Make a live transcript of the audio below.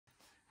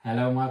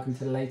Hello and welcome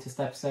to the latest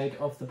episode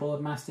of the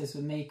Boardmasters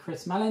with me,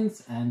 Chris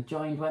Mullins, and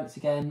joined once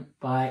again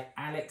by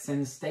Alex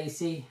and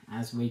Stacey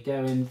as we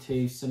go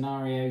into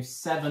scenario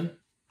 7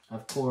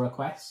 of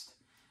CoraQuest.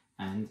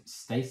 And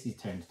Stacey's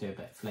turn to do a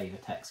bit of flavour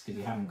text because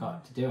you haven't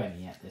got to do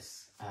any yet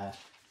this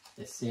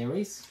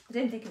series. I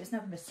didn't think it was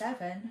number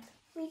 7.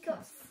 We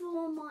got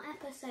 4 more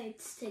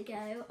episodes to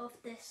go of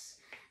this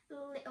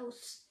little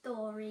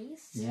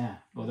stories. Yeah,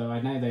 although I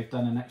know they've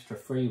done an extra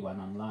free one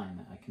online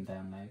that I can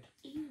download.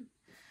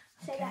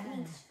 So that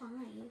means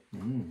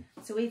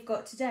 5. So we've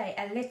got today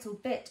a little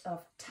bit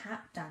of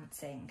tap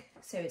dancing.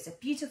 So it's a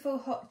beautiful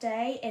hot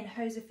day in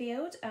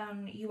Hoserfield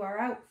and you are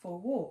out for a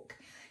walk.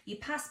 You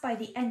pass by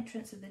the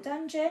entrance of the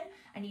dungeon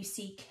and you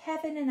see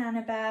Kevin and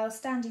Annabelle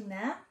standing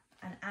there,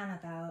 and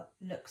Annabelle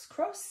looks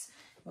cross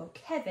while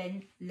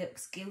Kevin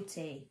looks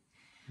guilty.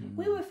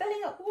 We were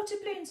filling up water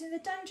balloons in the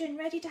dungeon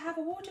ready to have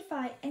a water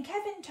fight, and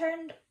Kevin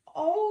turned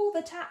all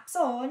the taps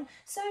on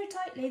so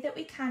tightly that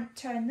we can't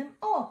turn them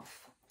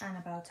off,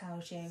 Annabelle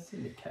tells you.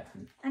 Silly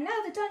Kevin. And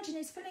now the dungeon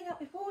is filling up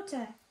with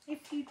water.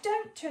 If you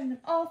don't turn them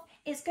off,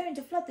 it's going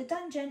to flood the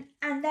dungeon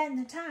and then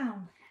the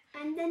town.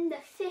 And then the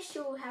fish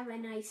will have a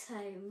nice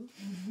home.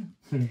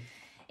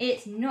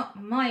 It's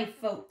not my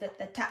fault that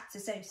the taps are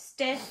so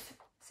stiff,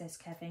 says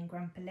Kevin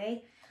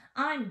grumpily.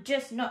 I'm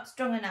just not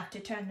strong enough to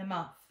turn them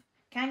off.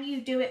 Can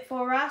you do it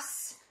for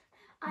us?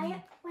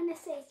 I want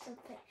to say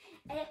something.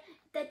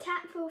 The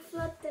tap will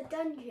flood the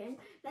dungeon,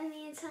 then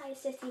the entire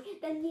city,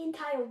 then the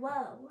entire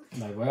world.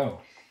 They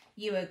will.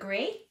 You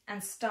agree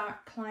and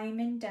start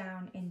climbing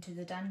down into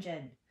the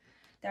dungeon.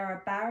 There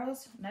are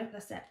barrels. No,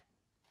 that's it.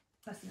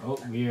 That's it. Oh,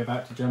 we're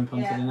about to jump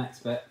onto the next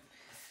bit.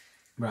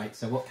 Right,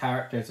 so what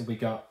characters have we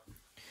got?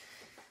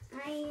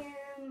 I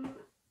am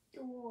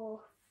dwarf.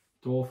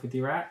 Dwarf with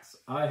your axe.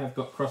 I have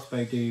got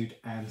Crossbow Dude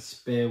and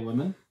Spear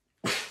Woman.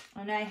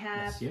 And I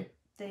have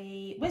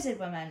the Wizard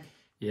Woman.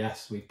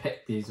 Yes, we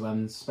picked these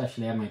ones,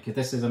 especially Emily, because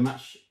this is a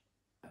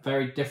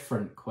very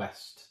different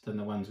quest than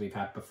the ones we've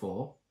had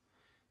before.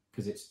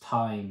 Because it's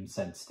time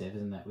sensitive,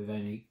 isn't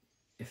it?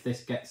 If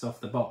this gets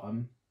off the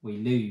bottom, we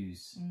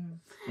lose.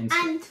 And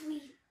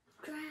we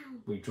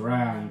drown. We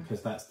drown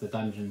because that's the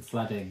dungeon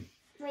flooding.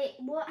 Wait,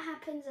 what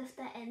happens if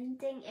the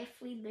ending, if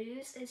we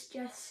lose, is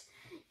just...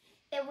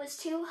 It was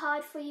too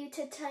hard for you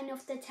to turn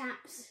off the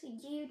taps,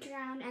 you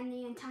drowned and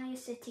the entire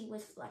city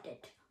was flooded.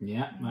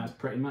 Yeah, that's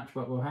pretty much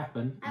what will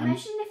happen.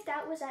 Imagine if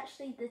that was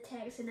actually the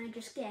text and I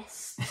just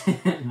guessed.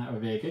 That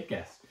would be a good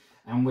guess.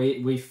 And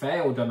we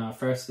failed on our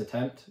first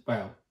attempt.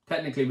 Well,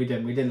 technically we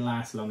didn't. We didn't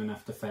last long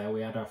enough to fail.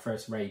 We had our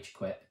first rage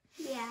quit.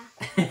 Yeah.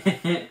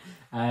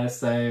 I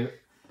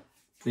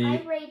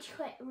rage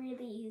quit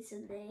really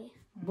easily.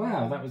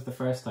 Well, that was the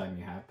first time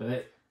you had,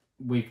 but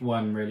we've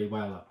won really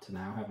well up to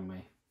now, haven't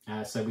we?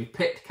 So we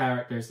picked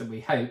characters that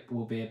we hope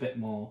will be a bit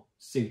more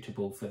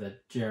suitable for the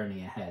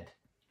journey ahead.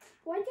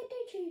 Why did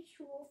they choose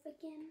Dwarf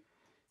again?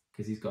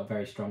 Because he's got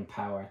very strong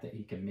power that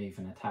he can move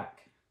and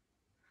attack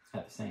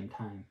at the same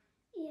time.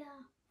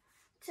 Yeah.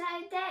 So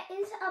there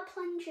is a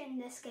plunge in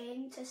this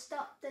game to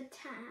stop the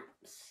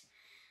taps.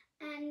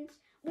 And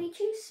we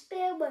choose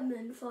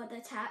Spearwoman for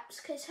the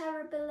taps because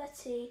her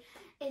ability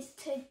is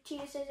to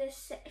use it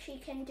as she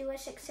can do a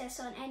success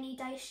on any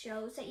dice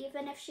roll. So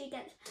even if she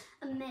gets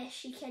a miss,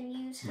 she can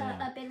use her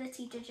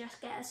ability to just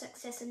get a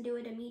success and do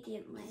it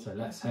immediately. So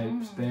let's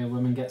hope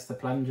Spearwoman gets the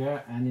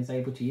plunger and is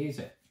able to use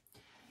it.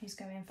 Who's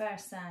going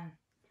first then?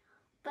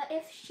 But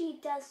if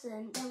she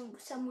doesn't, then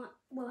someone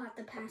will have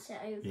to pass it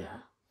over. Yeah.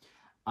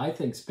 I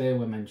think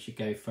Spearwoman should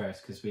go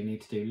first because we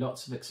need to do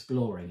lots of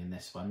exploring in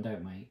this one,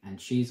 don't we?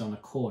 And she's on a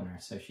corner,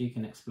 so she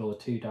can explore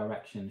 2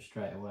 directions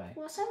straight away.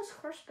 Well, so does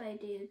Crossbow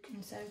Dude.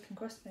 And so can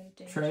Crossbow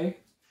Dude. True.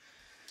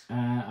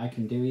 I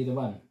can do either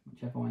one,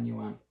 whichever one you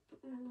want.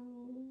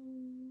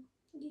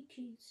 You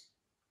choose.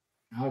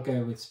 I'll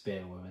go with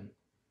Spearwoman.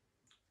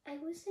 I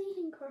was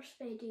thinking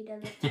Crossbow Dude a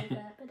little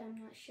bit, but I'm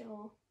not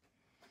sure.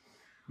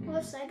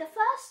 Also, the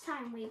first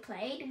time we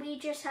played, we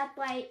just had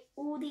like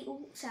all the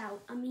orcs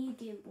out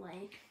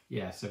immediately.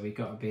 Yeah, so we've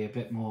got to be a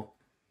bit more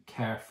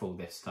careful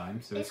this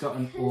time. So we've got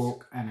an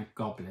orc and a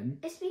goblin.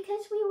 It's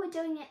because we were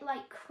doing it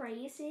like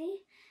crazy.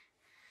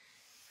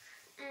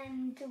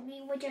 And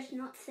we were just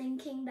not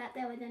thinking that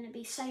there were going to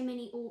be so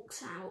many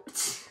orcs out.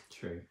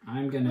 True.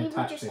 I'm going to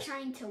attack We were just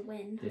trying to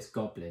win. This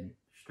goblin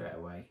straight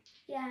away.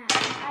 Yeah,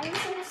 I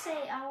was going to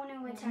say I want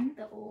to attack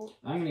the orc.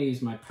 I'm going to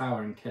use my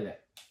power and kill it.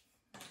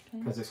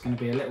 Because it's going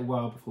to be a little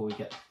while before we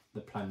get the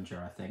plunger,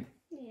 I think.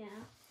 Yeah.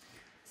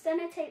 It's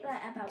going to take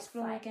like about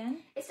Explore again?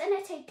 It's going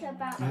to take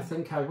about... I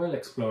think I will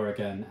explore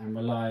again and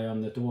rely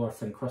on the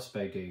dwarf and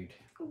crossbow dude.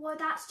 Well,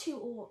 that's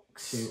 2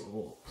 orcs. 2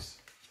 orcs.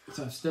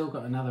 So I've still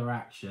got another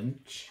action.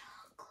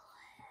 Chocolate.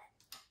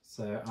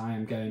 So I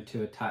am going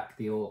to attack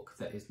the orc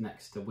that is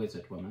next to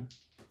Wizard Woman.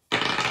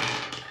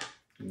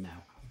 No.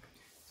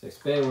 So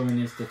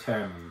Spearwoman is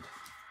determined.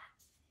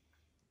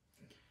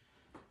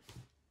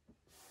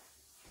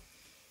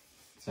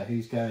 So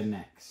who's going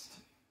next?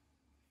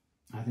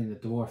 I think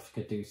the dwarf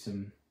could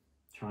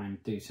try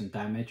and do some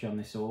damage on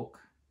this orc.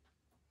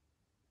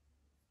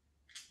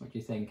 What do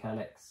you think,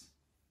 Alex?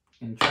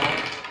 In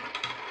try.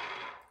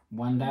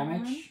 1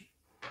 damage.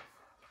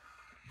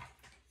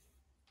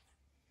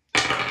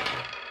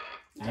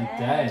 And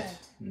dead.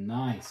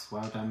 Nice.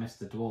 Well done,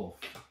 Mr. Dwarf.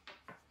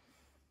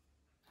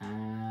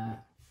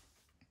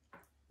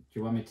 Do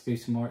you want me to do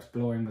some more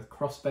exploring with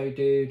Crossbow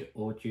Dude,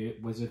 or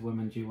Wizard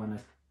Woman, do you want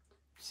to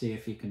see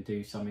if you can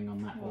do something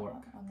on that orc?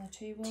 On the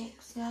 2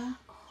 orcs, yeah.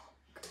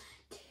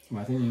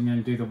 Well, I think you're going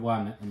to do the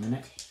 1 at the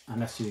minute,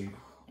 unless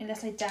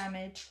I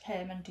damage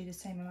him and do the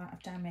same amount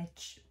of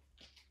damage.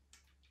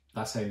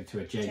 That's only to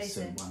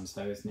adjacent ones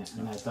though, isn't it?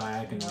 And they're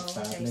diagonal,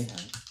 sadly.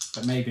 Adjacent.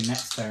 But maybe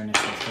next turn if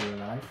they're still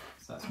alive.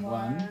 So that's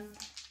 1.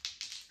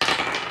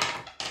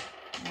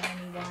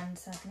 Only 1,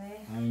 sadly.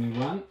 Only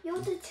 1.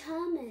 You're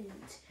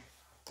determined.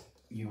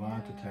 You are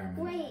determined.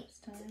 Wait,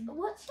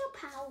 what's your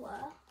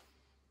power?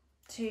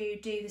 To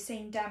do the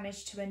same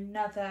damage to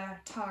another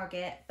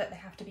target, but they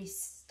have to be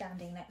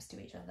standing next to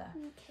each other.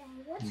 Okay,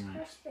 what's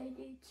Crossbow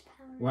Dude's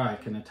power? Well, I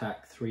can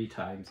attack 3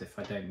 times if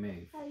I don't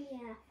move. Oh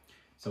yeah.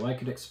 So I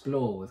could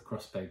explore with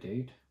Crossbow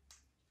Dude.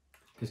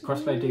 Because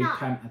Crossbow Dude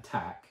can't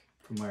attack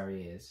from where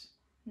he is.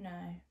 No.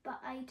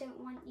 But I don't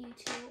want you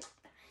to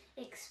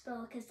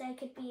explore, because there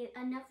could be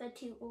another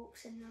 2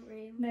 orcs in the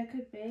room. There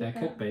could be. There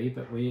could be,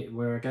 but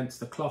we're against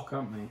the clock,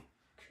 aren't we?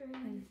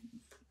 True.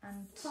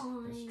 And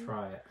Fine. Let's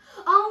try it.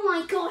 Oh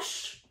my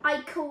gosh!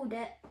 I called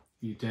it.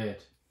 You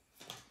did.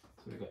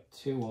 So we've got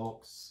 2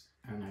 orcs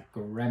and a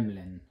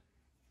gremlin.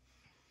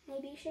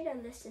 Maybe you should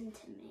have listened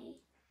to me.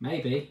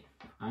 Maybe.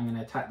 I'm going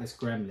to attack this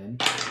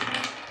gremlin.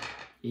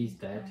 He's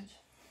dead.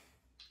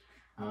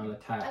 I'll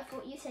attack. I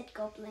thought you said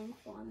goblin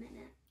for a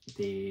minute.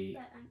 The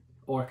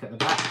orc at the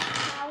back.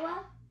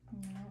 Power?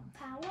 No.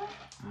 Power?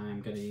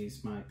 I'm going to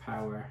use my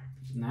power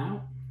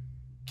now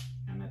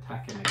and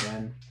attack him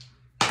again.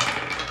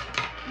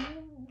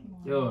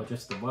 Oh,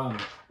 just the 1.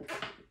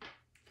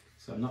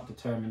 So I'm not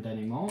determined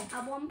anymore.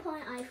 At one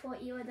point I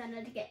thought you were going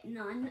to get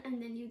none,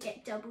 and then you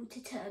get double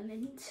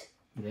determined.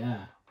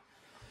 Yeah.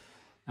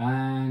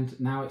 And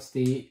now it's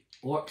the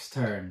orc's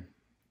turn.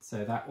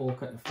 So that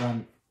orc at the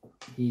front,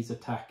 he's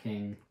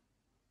attacking.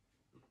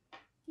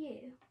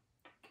 You?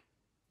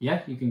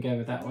 Yeah, you can go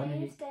with that one.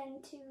 Then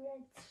 2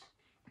 reds.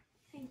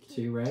 Thank you.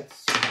 2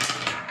 reds.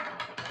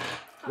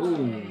 Oh, Ooh,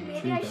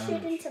 maybe 2 I damage.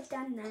 shouldn't have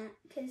done that,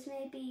 because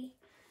maybe...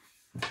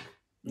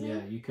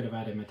 Yeah, you could have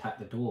had him attack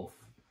the dwarf.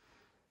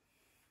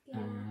 Yeah.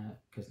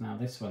 Because now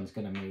this one's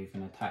going to move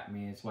and attack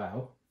me as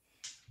well.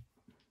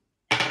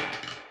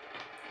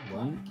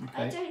 1,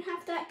 okay. I don't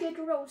have that good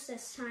rolls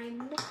this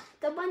time.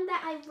 The one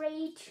that I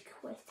rage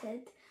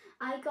quitted,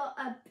 I got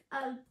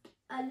a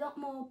lot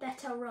more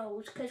better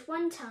rolls, because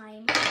one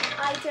time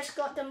I just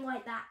got them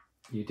like that.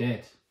 You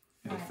did.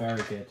 It was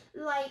very good.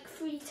 Like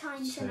 3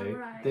 times in a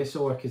row. This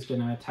orc is going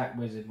to attack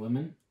Wizard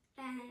Woman.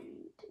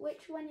 And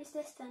which one is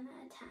this then to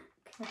attack?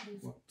 Probably,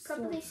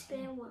 Probably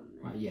Spear Woman.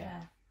 Well,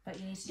 yeah. But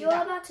you need to do You're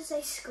that. about to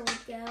say Scold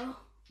Girl.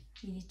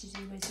 You need to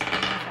do Wizard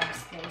Woman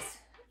first, please.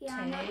 Yeah,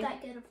 I'm not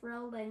that good at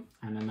rolling.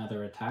 And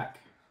another attack.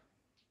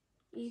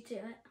 You do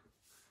it.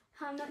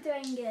 I'm not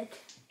doing good.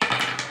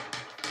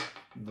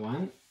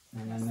 1.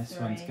 And then this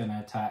 3. one's going to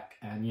attack.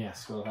 And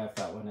yes, we'll have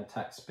that one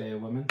attack Spear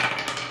Woman.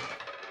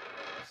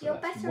 So You're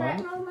that's better 1.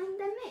 at rolling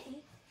than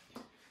me.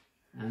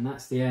 And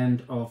that's the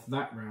end of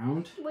that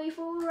round. We've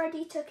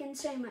already taken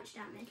so much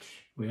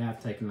damage. We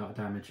have taken a lot of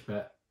damage,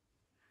 but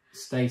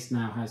Stace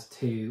now has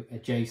 2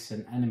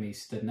 adjacent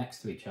enemies stood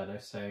next to each other,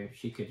 so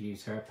she could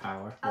use her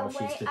power while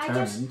she's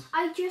determined.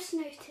 I just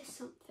noticed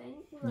something.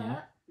 Look.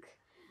 Yeah.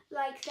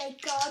 Like they're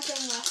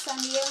guarding us and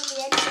the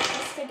only exit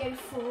is to go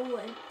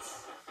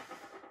forwards.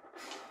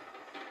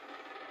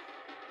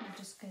 It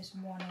just goes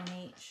 1 on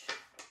each.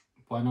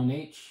 1 on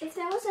each. If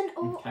there was an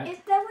orc, Okay.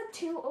 if there were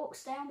 2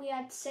 orcs there and we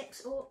had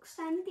 6 orc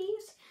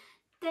standees,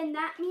 then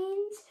that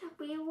means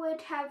we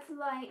would have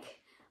like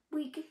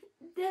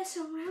they're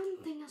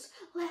surrounding us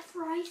left,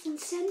 right, and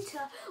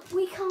centre.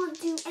 We can't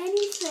do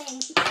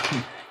anything.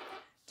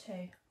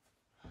 2.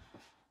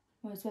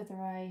 Whereas whether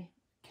I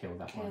Kill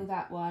that kill one.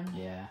 that one,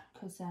 Yeah.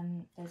 because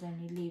then there's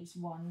only leaves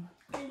 1.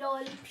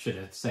 Lol. Should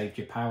have saved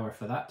your power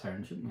for that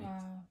turn, shouldn't we?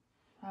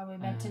 How are we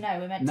meant to know?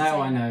 We're meant to No, say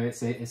I know.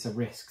 It's a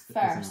risk.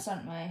 first,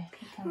 Isn't it?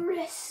 aren't we?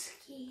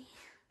 Risky.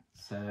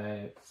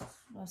 So,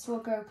 Well,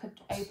 Sword Girl could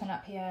open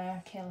up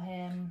here, kill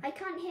him. I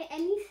can't hear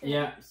anything.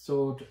 yeah,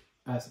 sword.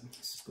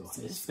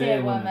 Spear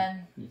Spear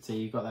Woman. Woman. So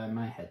you got that in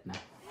my head now.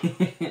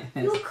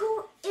 You're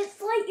cool.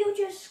 It's like you're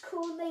just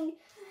calling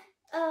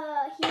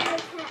Hero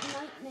Cat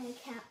Nightmare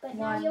Cat, but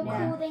now One, you're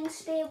yeah. calling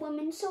Spear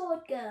Woman Sword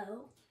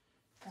Girl.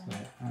 So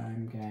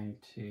I'm going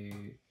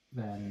to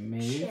then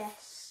move.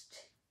 Chest.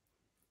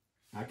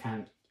 I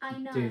can't I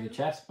know. do the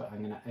chest, but I'm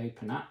going to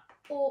open up.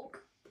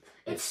 Orc.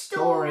 It's It's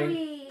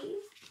story. story.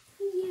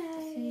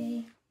 Yay.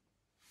 See?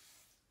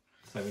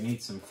 So we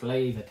need some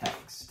flavour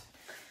text.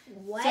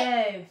 What?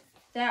 So,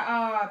 there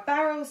are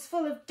barrels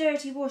full of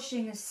dirty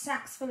washing and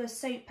sacks full of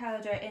soap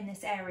powder in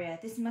this area.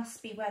 This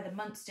must be where the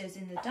monsters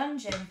in the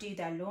dungeon do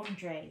their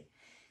laundry.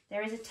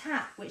 There is a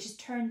tap which is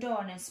turned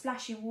on and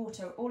splashing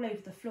water all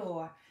over the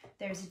floor.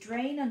 There is a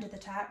drain under the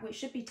tap which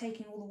should be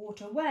taking all the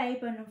water away,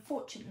 but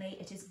unfortunately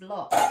it is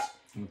blocked.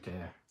 Oh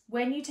dear.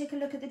 When you take a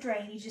look at the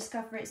drain, you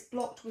discover it's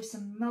blocked with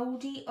some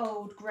mouldy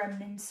old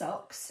gremlin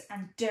socks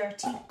and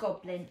dirty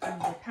goblin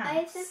underpants. I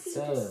have something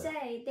to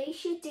say. They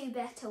should do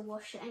better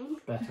washing.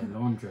 Better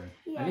laundry.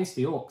 Yeah. At least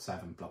the orcs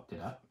haven't blocked it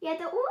up. Yeah,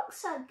 the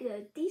orcs are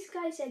good. These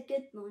guys are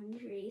good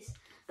laundries.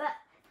 But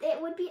it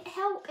would be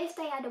help if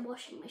they had a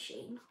washing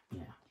machine.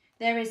 Yeah.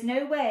 There is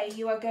no way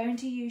you are going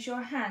to use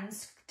your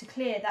hands to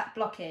clear that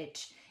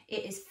blockage.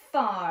 It is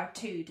far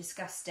too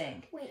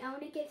disgusting. Wait, I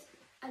want to give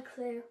a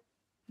clue.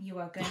 You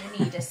are going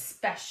to need a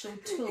special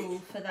tool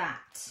for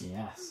that.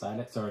 Yes,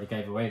 Alex already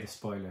gave away the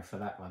spoiler for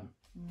that one.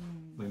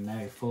 We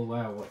know full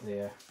well what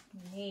the...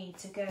 You need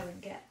to go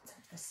and get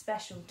a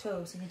special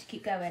tool, so you need to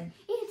keep going.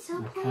 It's a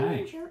Okay.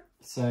 plunger.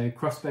 So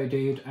Crossbow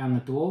Dude and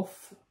the dwarf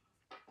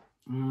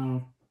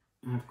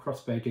have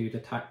Crossbow Dude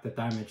attack the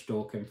damaged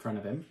orc in front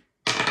of him.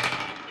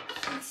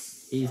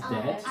 He's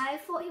dead. I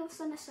thought he was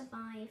going to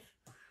survive.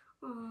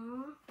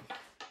 Aww.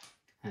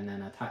 And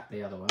then attack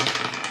the other one.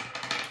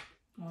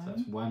 So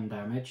that's 1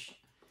 damage.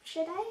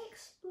 Should I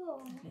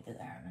explore? Leave it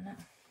there a minute.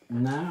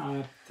 No,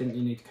 I think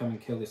you need to come and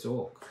kill this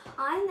orc.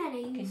 I'm going to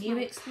use Can you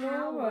my explore,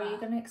 power. or are you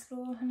going to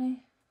explore,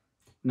 honey?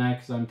 No,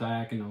 because I'm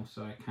diagonal,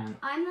 so I can't.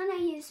 I'm going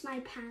to use my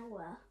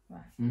power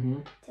Mm-hmm.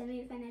 to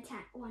move and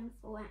attack one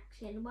full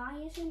action.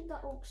 Why isn't the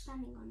orc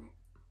standing on it?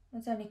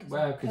 That's only because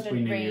Well, because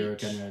we knew you were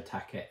going to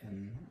attack it.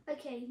 And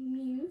Okay,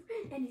 move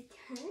and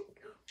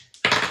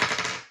attack.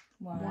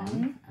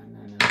 One. And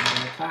then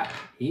another attack.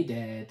 He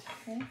did.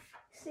 Okay.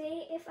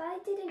 See, if I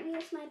didn't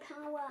use my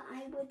power,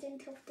 I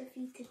wouldn't have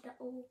defeated the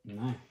orc.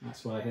 No,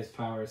 that's why his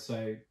power is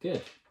so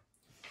good.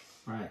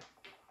 Right.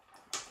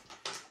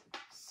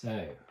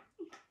 So,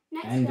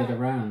 Next end of go. the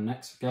round.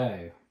 Next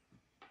go.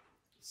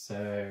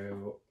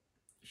 So,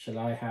 shall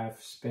I have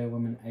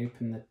Spearwoman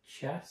open the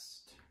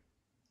chest?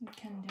 You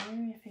can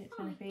do if it's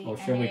going to be. Or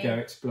shall we any- go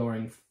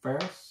exploring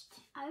first?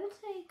 I would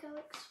say go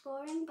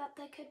exploring, but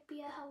there could be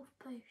a health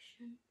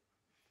potion.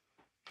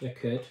 There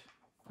could.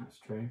 That's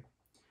true.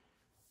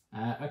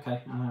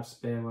 Okay, I'll have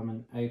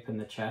Spearwoman open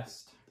the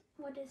chest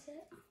What is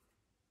it?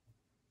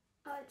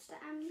 Oh, it's the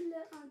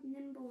amulet of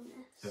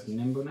nimbleness. of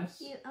nimbleness.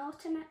 You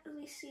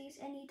automatically seize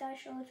any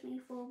dice rolled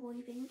made for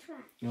avoiding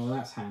traps. Well,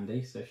 that's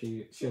handy. So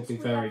she'll Since be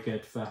we very have-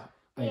 good for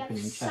We have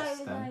opening so chests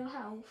then. low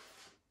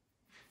health.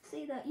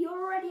 See that? You're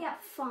already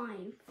at 5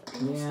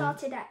 and you Yeah.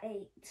 started at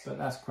 8. But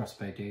that's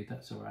Crossbow Dude.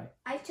 That's all right.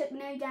 I took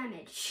no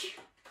damage.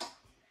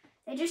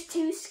 They're just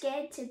too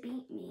scared to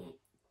beat me.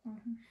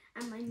 Mhm.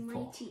 And my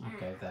mighty I'll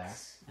go there,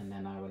 axe. and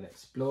then I will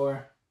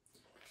explore.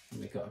 And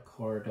we got a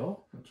corridor,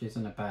 which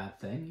isn't a bad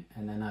thing.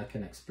 And then I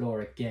can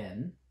explore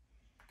again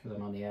because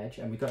I'm on the edge.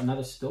 And we've got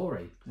another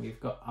story. We've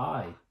got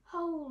Eye.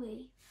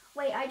 Holy.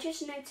 Wait, I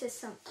just noticed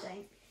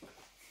something.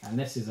 And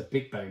this is a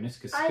big bonus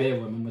because I-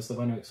 Spearwoman was the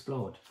one who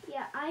explored.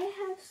 Yeah, I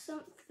have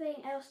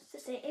something else to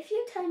say. If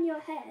you turn your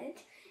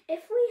head,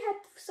 if we had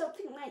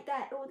something like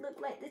that, it would look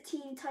like the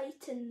Teen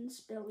Titans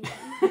building.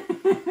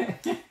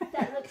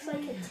 That looks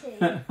like a T.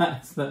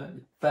 That's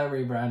the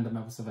very random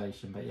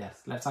observation, but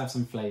yes, let's have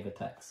some flavour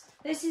text.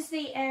 This is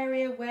the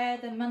area where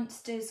the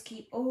Munsters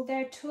keep all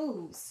their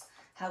tools.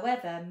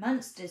 However,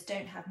 Munsters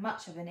don't have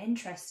much of an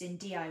interest in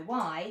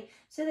DIY,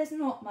 so there's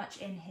not much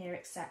in here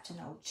except an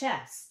old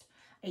chest,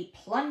 a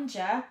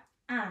plunger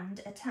and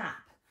a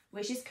tap,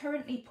 which is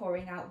currently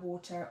pouring out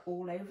water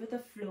all over the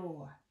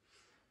floor.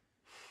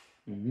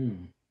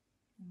 Mm.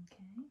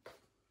 Okay.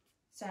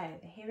 So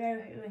the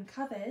hero who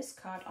uncovers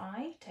card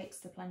I takes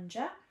the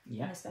plunger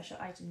Yeah. and a special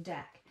item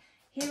deck.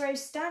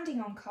 Heroes standing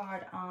on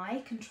card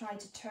I can try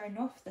to turn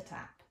off the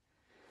tap.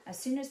 As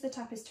soon as the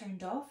tap is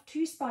turned off,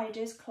 2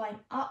 spiders climb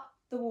up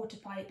the water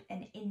pipe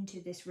and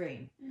into this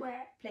room.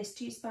 Where? Place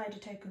 2 spider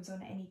tokens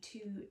on any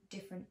 2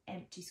 different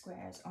empty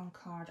squares on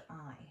card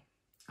I.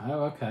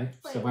 Oh, okay.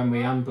 So Wait, when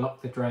we what?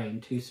 unblock the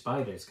drain, 2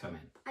 spiders come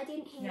in. I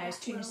didn't hear No, that. as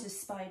soon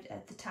as well.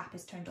 the tap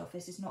is turned off.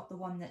 This is not the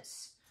one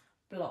that's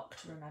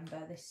blocked, remember.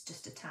 This is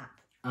just a tap.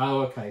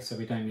 Oh, okay. So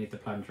we don't need the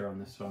plunger on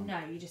this one. No,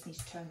 you just need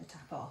to turn the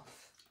tap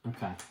off.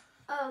 Okay.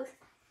 Oh.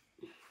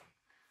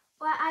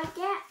 Well, I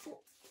get...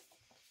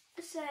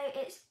 So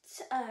it's...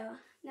 Oh,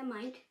 never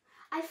mind.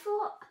 I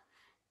thought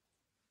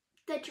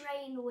the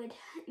drain would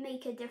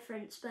make a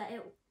difference, but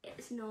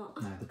it's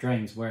not. No, the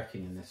drain's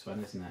working in this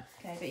one, isn't it?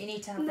 Okay, but you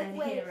need to have the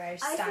Wait, hero I have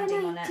standing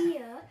an on it.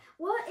 idea.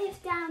 What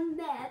if down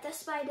there the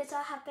spiders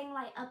are having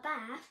like a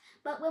bath,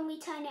 but when we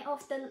turn it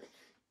off, the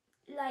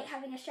like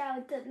having a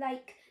shower,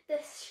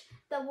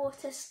 the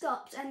water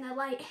stops and they're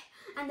like,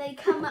 and they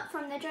come up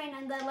from the drain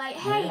and they're like,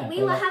 hey, Yeah, we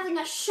they're were like- having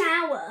a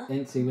shower.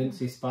 Incy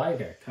Wincy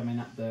Spider coming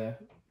up the...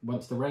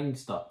 Once the rain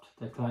stopped,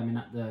 they're climbing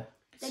up the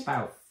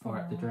spout or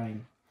up the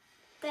drain.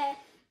 They're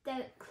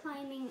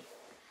climbing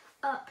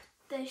up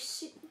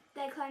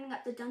they're climbing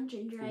up the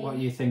dungeon drain. What are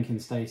you thinking,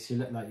 Stace? You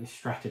look like you're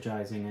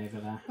strategising over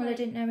there. Well, I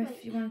didn't know if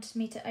Wait. you wanted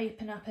me to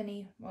open up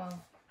any...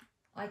 Well,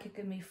 I could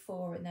give me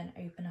 4 and then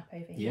open up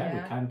over here.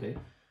 Yeah, we can do.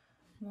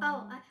 Oh,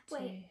 One, wait.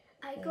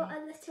 two, I three. got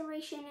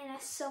alliteration in a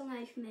song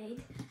I've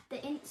made. The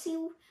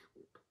Incy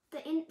the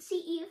incy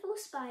evil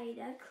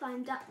spider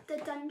climbed up the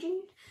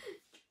dungeon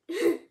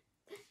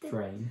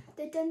Drain.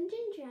 the dungeon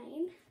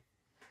drain,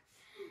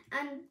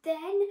 and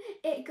then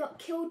it got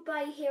killed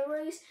by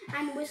heroes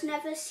and was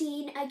never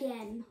seen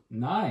again.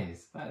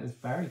 Nice. That is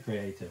very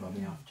creative on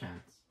the off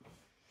chance.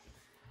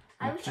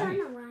 I was trying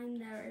to rhyme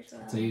there as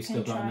well. So you've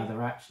still got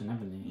another action,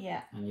 haven't you?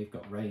 Yeah. And you've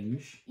got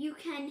range. You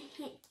can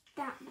hit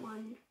that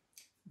one.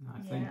 I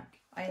think.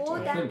 Or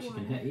I that think she one.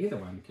 can hit either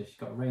one because she's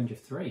got a range of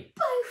 3.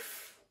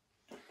 Both.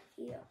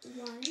 Here,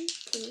 1,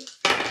 2.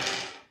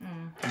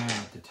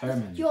 Ah,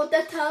 determined. You're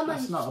determined.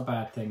 That's not a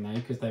bad thing though,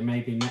 because they may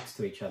be next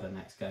to each other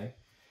next go.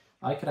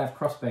 I could have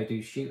crossbow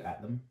dudes shoot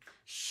at them.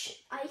 Shh,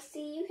 I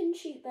see you can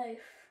shoot both.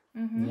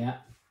 Yeah.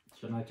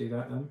 Should I do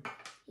that then?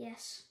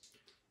 Yes.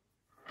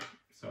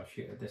 So I'll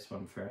shoot at this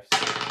one first.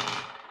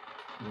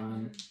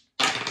 1.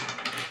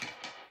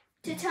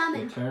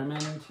 Determined.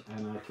 Determined,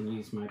 and I can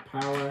use my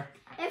power.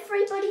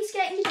 Everybody's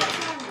getting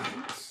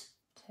determined.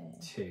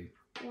 2.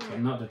 So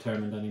I'm not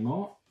determined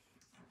anymore.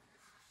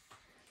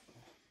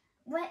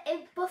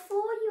 Before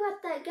you had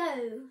that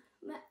go,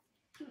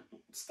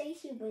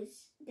 Stacey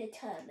was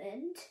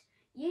determined,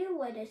 you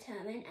were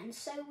determined, and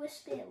so was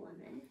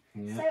Spearwoman.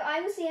 Yeah. So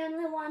I was the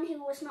only one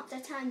who was not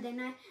determined,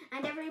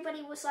 and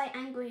everybody was like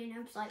angry, and I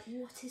was like,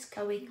 what is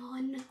going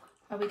on?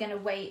 Are we going to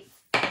wait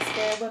for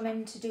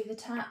Spearwoman to do the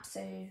tap? So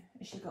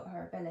has she got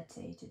her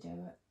ability to do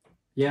it?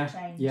 Yeah,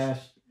 Change. yeah.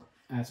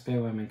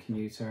 Spearwoman can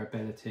use her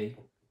ability.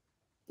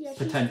 Yeah,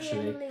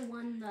 Potentially. she's the only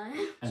one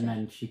though. And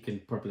then she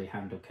can probably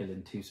handle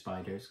killing 2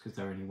 spiders because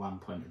they're only 1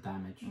 point of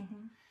damage.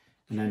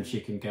 And then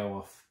she can go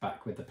off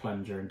back with the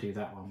plunger and do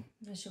that one.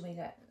 Should we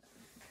get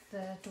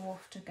the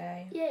dwarf to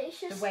go Yeah,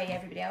 it's just the way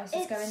everybody else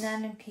is going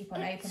then and keep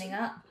on opening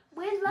up?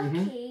 we're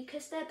lucky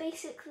because they're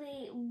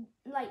basically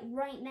like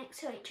right next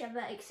to each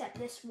other except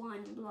this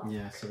one block.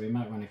 Yeah, so we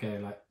might want to go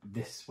like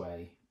this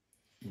way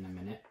in a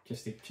minute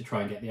just to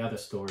try and get the other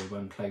story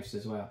one close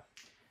as well.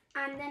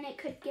 And then it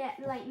could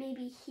get like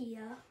maybe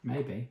here.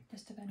 Maybe.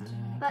 Just eventually.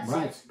 But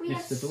Right, since we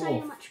have Mr. so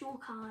Dwarf. much more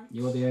cards,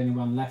 You're the only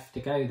one left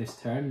to go this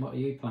turn. What are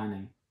you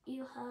planning?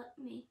 you hurt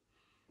me.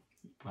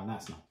 Well,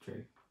 that's not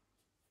true.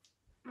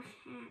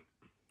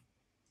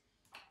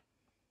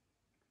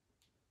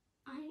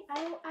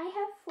 I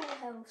have 4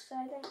 health, so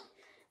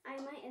I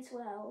might as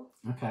well.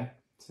 Okay,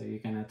 so you're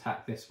going to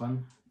attack this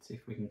one. See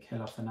if we can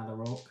kill off another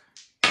orc.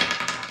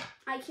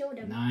 I killed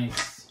him.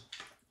 Nice.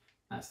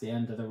 That's the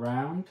end of the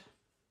round.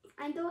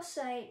 And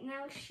also,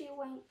 now he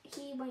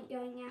won't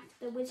going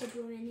after the wizard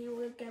woman, he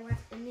will go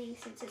after me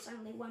since it's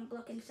only 1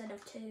 block instead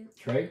of 2.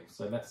 True,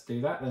 so let's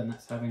do that then.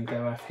 Let's have him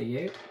go after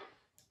you.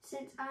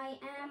 Since I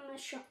am a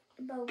shot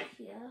bow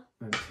here.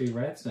 And 2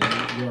 reds,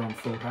 and you're on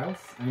full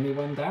health. Only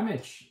 1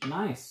 damage.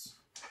 Nice.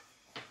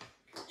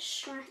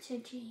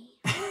 Strategy.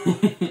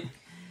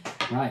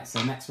 Right,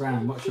 so next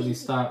round, what shall we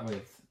start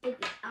with?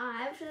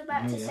 I was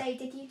about to yeah. say,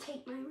 did you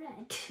take my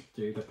red?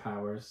 Do the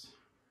powers.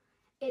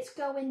 It's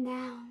going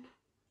down.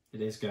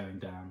 It is going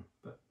down,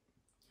 but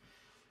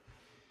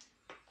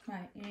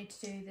Right, you need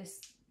to do this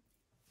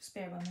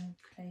Spearwoman,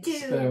 please. Do.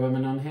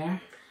 Spearwoman on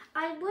here.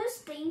 I was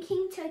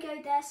thinking to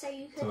go there so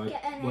you could So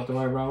get an what do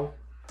I roll?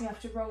 You have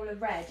to roll a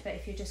red, but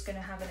if you're just going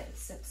to have a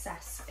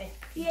success if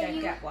you Yeah, don't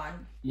you- get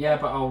one. Yeah,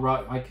 but I'll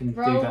write. I can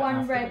Roll do that 1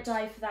 afterwards. red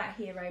die for that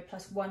hero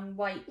plus 1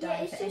 white Yeah,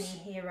 die it's for just-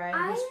 any hero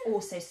I- who's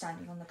also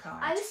standing on the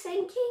card. I was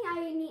thinking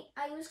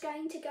I was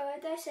going to go over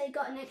there so I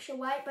got an extra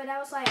white, but I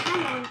was like,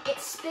 hang on,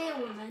 it's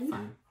Spearwoman.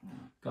 Fine.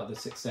 Got the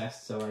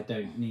success, so I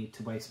don't need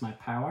to waste my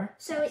power.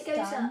 So That's it goes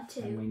done. up And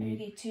too. we You need.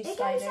 need 2 It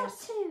spiders. goes up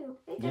too.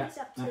 It Yeah, goes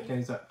up that too.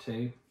 goes up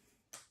too.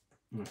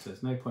 Right, so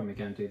there's no point me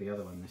going to do the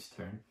other one this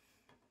turn.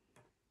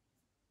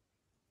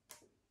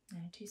 No,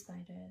 2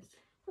 spiders.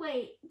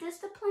 Wait, does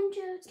the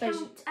plunger Suppose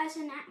count as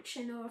an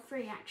action or a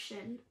free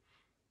action?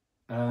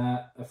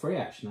 A free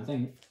action, I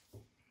think.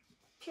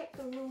 Check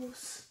the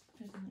rules.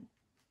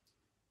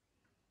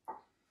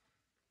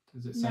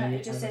 Does it No, say?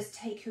 it just says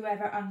take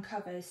whoever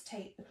uncovers,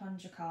 take the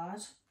plunger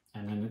card.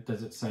 And then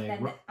does it say?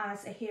 Then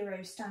as a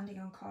hero standing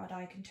on card,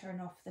 I can turn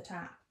off the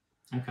tap.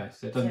 Okay,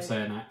 so it doesn't So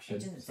say an action. It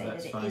doesn't so say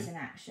that's that fine. it is an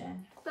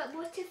action. But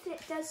what if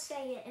it does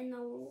say it in the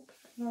rule?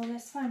 Well,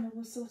 that's fine.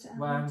 We'll sort it out.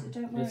 Well, later.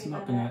 Don't worry it's not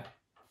about gonna. it.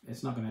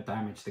 It's not gonna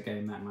damage the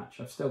game that much.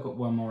 I've still got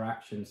 1 more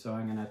action, so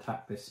I'm gonna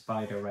attack this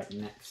spider right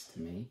next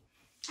to me.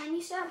 And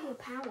you still have your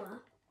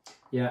power.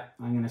 Yeah,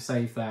 I'm gonna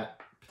save that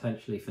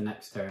potentially for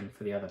next turn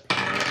for the other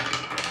player.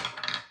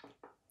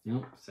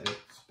 Nope. So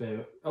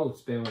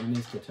Spearwoman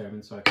is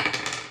determined, so I can...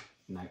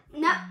 No.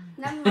 No,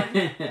 never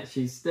mind.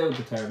 She's still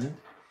determined.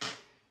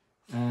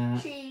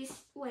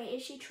 Wait,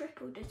 is she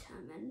triple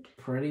determined?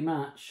 Pretty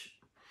much.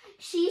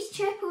 She's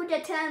triple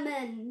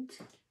determined.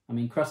 I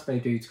mean, Crossbow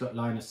Dude's got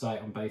line of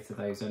sight on both of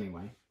those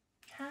anyway.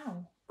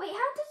 How? Wait,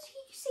 how did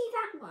he see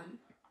that one?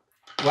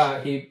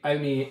 Well,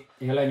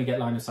 he'll only get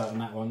line of sight on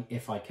that one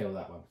if I kill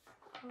that one.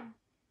 Oh.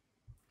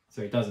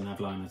 So he doesn't have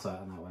line of sight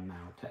on that one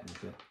now,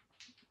 technically.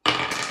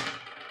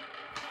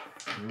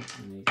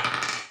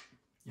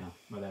 Yeah,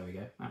 well there we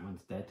go. That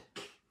one's dead.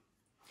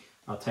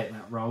 I'll take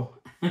that roll.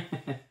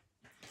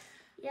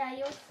 Yeah,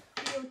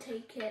 you'll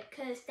take it,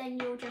 because then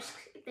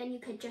you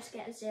could just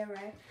get a 0.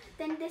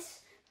 Then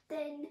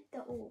the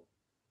all.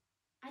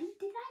 And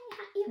did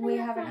I even? We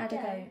haven't had a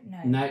go.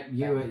 No.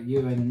 No,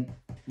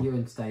 you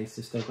and Stace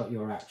have still got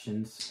your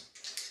actions.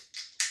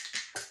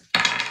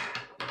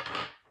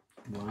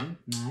 1,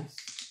 nice.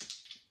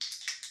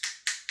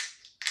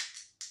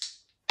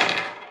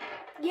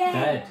 Yeah.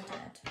 Dead.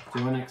 Do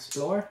you want to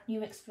explore?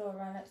 You explore,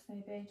 Alex,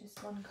 maybe.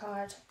 Just one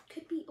card.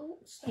 Could be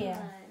also.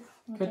 Yeah.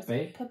 Well, Could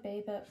be. Could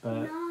be, but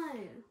No.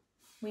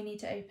 we need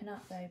to open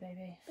up though,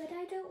 baby. But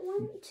I don't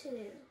want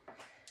to.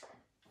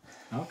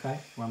 Okay,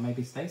 well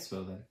maybe Stace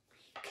will then.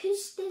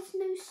 Because there's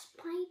no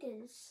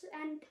spiders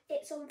and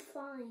it's on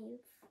 5.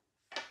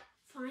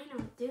 Fine,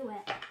 I'll do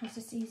it. It's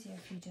just easier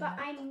if you do But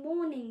it. I'm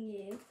warning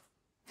you.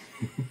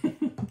 Just put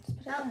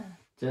it there.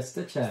 Just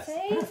a chest.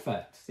 See?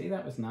 Perfect. See,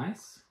 that was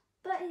nice.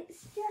 But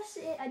it's just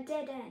a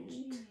dead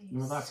end.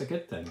 Well, that's a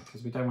good thing,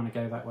 because we don't want to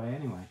go that way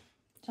anyway.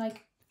 Shall I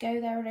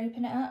go there and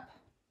open it up?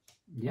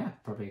 Yeah,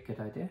 probably a good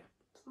idea.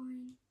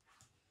 Fine.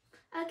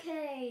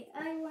 Okay,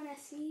 I want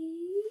to see...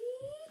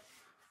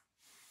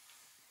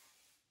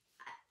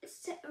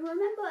 So,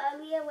 remember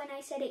earlier when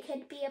I said it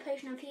could be a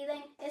potion of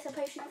healing? It's a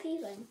potion of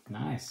healing.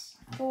 Nice.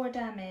 4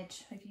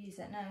 damage. I can use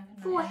it now.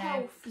 4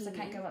 health. Because I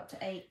can't go up to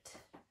 8.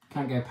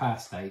 Can't go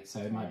past 8, so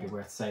it might be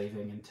worth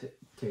saving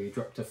until you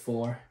drop to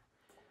 4.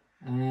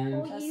 And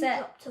Or That's you it.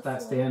 drop to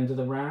that's 4. the end of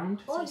the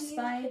round. Or So you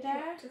spider. could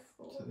drop to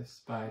 4. So this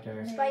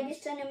spider... Spider's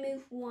gonna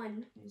move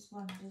 1. There's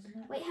 1, doesn't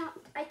it? Wait, how?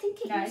 I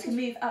think it No, it uses... can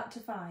move up to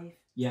 5.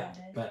 Yeah,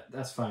 Spiders. but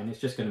that's fine. It's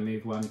just going to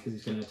move 1 because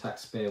he's going to attack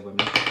spear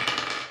women.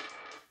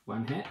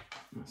 1 hit.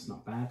 That's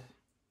not bad.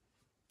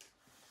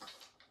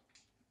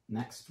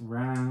 Next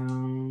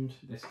round.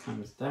 This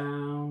comes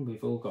down.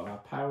 We've all got our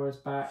powers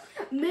back.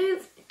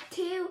 Move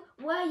to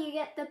where you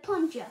get the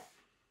plunger.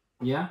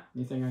 Yeah?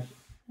 You think I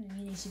should?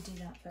 You need to do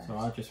that first. So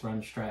I'll just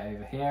run straight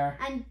over here.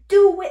 And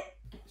do it!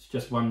 It's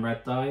just 1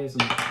 red die,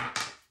 isn't it?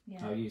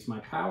 Yeah. I'll use my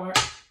power.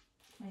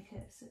 Make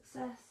it a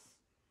success.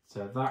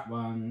 So that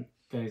one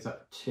goes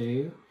up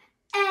 2.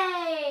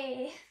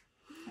 Hey!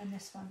 And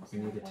this one's We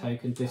need a not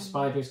token. Do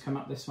spiders come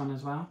up this one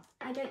as well?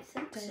 I don't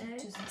think so. It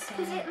doesn't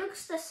Because say. it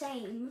looks the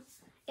same.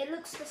 It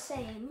looks the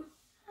same.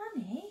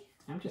 Honey,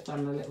 I'm just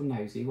having a little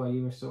nosy while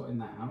you were sorting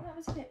that out. that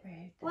was a bit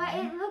rude. Well,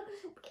 then. it looks...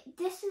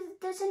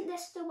 Doesn't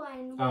this the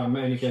one... Oh,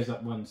 it only goes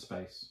up 1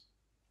 space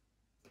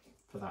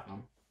for that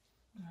one.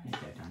 Right.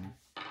 There you go, down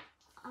there.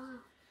 Ah.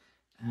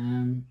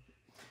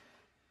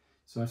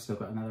 So I've still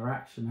got another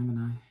action,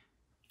 haven't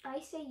I?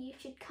 I say you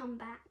should come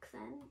back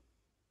then.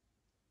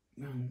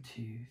 1,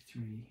 2,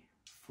 3,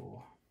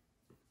 4.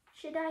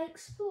 Should I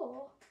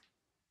explore?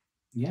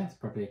 Yeah, it's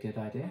probably a good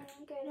idea.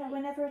 And go Yeah, like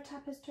whenever a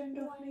tap is turned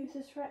off, move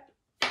the threat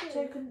 2.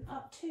 token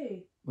up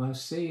 2. Well,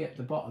 see at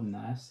the bottom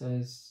there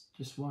says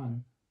just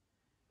 1.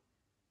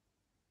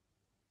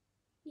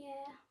 Yeah.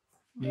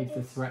 Move It the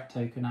is. threat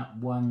token up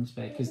 1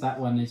 space because that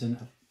one isn't.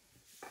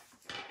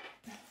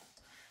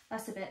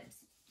 That's a bit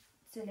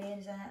silly,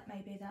 isn't it?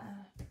 Maybe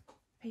that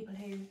people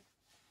who...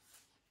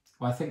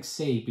 Well, I think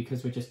C,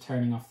 because we're just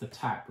turning off the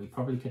tap, we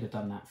probably could have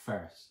done that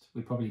first.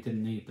 We probably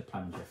didn't need the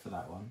plunger for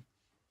that one.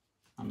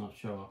 I'm not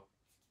sure.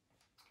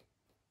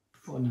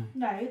 Or no?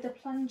 No, the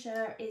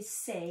plunger is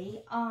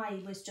C.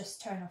 I was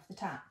just turn off the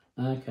tap.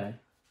 Okay.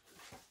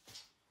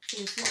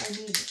 Is what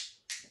I needed.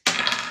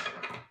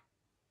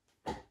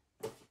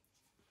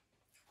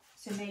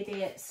 So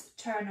maybe it's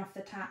turn off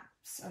the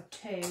taps are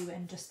 2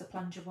 and just the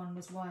plunger one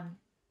was 1.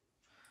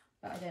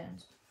 But I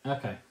didn't.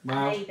 Okay.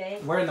 Well,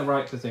 Maybe. we're in the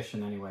right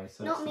position anyway,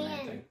 so Not that's me the main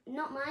and thing.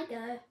 not my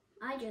go.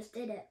 I just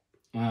did it.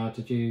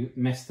 Did you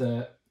miss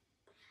them?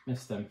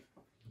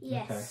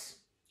 Yes.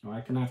 Well,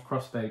 I can have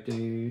crossbow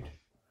dude.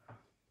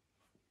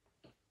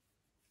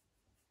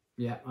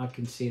 Yeah, I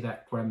can see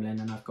that gremlin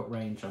and I've got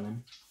range on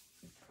him.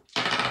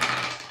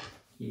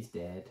 He's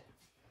dead.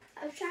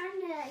 I was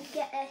trying to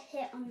get a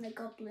hit on the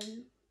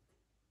goblin.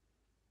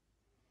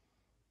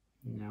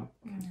 No.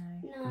 No.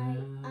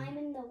 No, I'm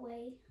in the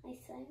way, I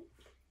think.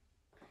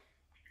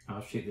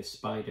 I'll shoot this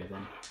spider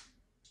then.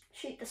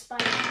 Shoot the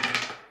spider.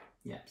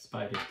 Yep,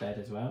 spider's dead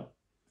as well.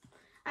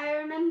 I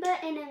remember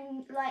in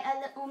a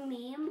little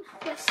meme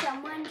where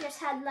someone just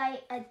had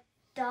like a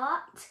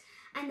dart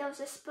and there was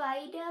a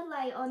spider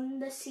like on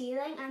the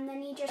ceiling and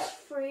then he just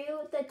threw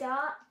the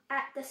dart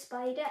at the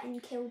spider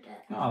and killed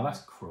it. Oh,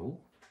 that's cruel.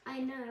 I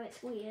know,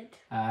 it's weird.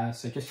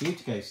 So just you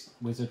to go,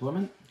 wizard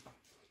woman.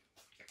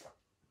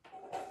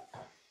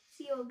 It's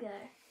your go.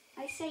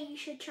 I say you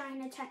should try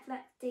and attack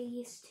like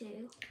these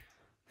two.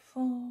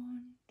 4,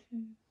 2.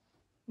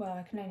 Well,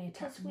 I can only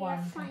attack Because we 1,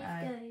 have can't 5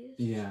 I? goes.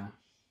 Yeah.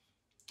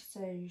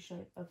 So you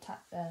should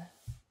attack the...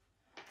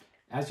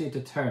 As you're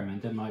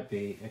determined, it might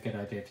be a good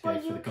idea to go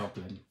Well, for the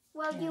goblin.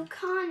 Well, Yeah. you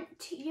can't.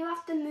 You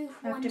have to move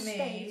Have one to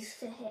space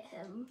to hit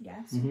him.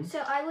 Yes. Mhm. So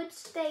I would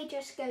say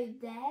just go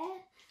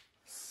there,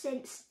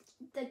 since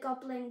the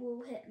goblin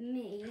will hit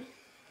me.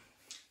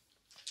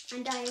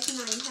 And I have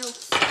 9 health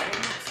still,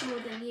 and that's more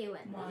than you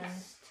at Right.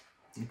 least.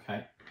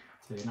 Okay.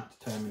 So you're not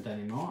determined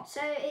anymore.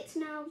 So it's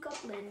now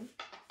goblin.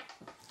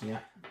 Yeah.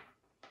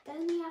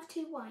 Doesn't he have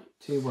 2 whites?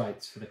 2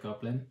 whites for the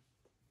goblin.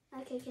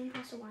 Okay, can you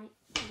pass a white?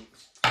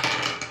 Thanks.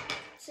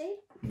 See?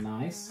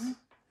 Nice.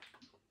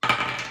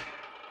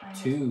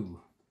 -2. 2.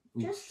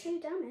 Oof. Just 2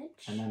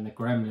 damage. And then the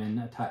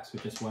gremlin attacks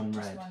with just 1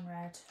 Just red. 1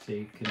 red. So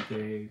you can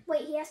do...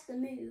 Wait, he has to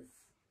move.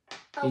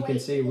 Oh, You wait. can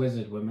see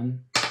Wizard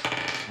Woman.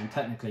 And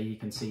technically he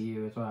can see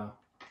you as well.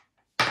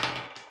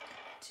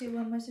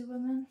 2-1 Wizard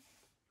Woman.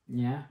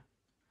 Yeah.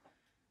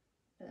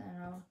 But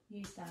then I'll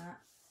use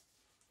that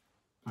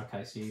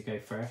Okay, so you go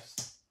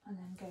first. and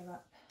then go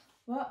up.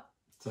 What?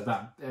 So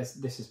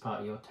this is part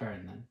of your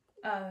turn then.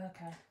 Oh,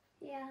 okay.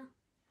 Yeah.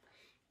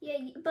 Yeah,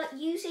 but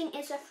using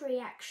is a free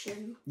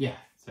action. Yeah,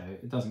 so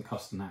it doesn't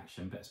cost an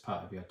action, but it's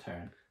part of your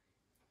turn.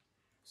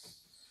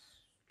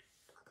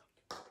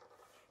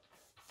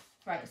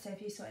 Right, so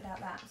if you sorted out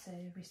that, so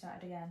we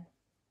started again.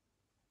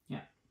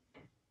 Yeah.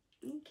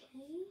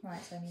 Okay.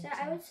 Right, so I need So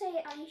to... I would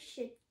say I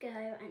should go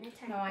and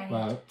attack. No, I need-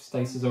 Well,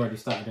 Stace has already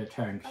started her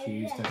turn because she Oh,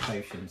 used her yeah.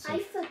 potion. So I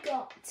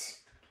forgot,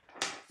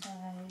 So,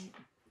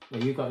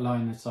 well, you've got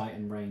line of sight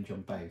and range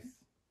on both.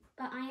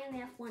 but I only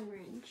have 1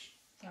 range.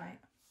 right.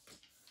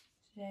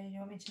 So you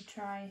want me to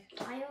try...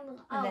 I only.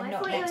 And they're I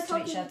not thought you were next to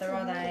each talking other,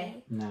 are me.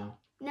 they? No.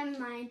 Never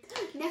mind.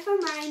 Never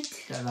mind.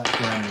 Get that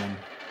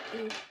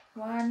gremlin.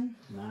 1.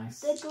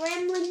 Nice. The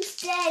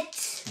gremlin's dead.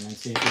 And then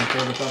see if you can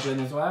kill the goblin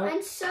as well.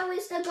 And so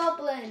is the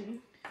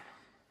goblin.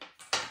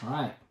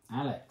 Right,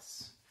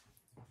 Alex.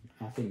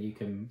 I think you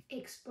can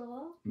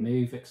Explore.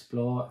 move,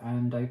 explore,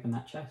 and open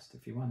that chest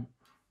if you want.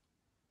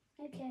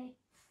 Okay.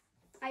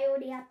 I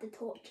already had the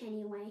torch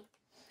anyway.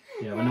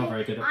 Yeah, we're not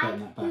very good at putting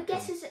that back. Who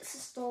guesses it's a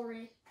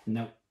story?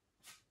 No.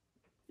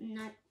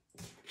 No.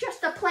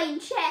 Just a plain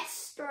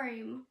chest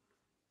room.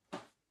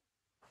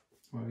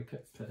 Well, we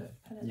could put it.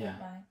 Put it Yeah.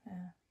 that way.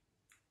 Yeah.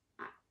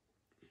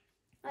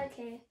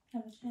 Okay.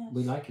 Have a chest.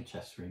 We like a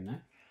chest room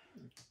now.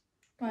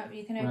 Right, well,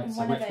 you can open Right, so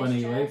one which of those one are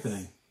you chests.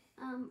 opening?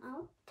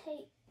 I'll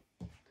take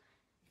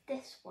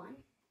this one.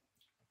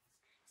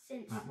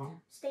 Since That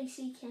one?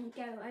 Stacey can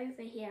go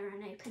over here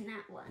and open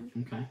that one.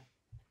 Okay.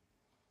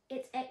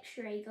 It's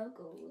X-ray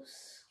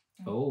goggles.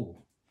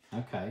 Oh,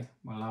 okay.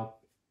 Well, I'll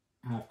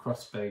have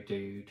crossbow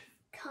dude.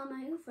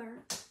 Come over.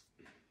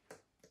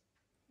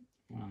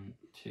 1,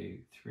 2,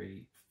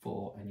 3,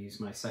 4, and use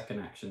my second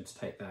action to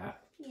take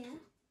that. Yeah.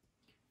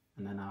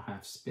 And then I'll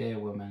have spear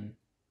woman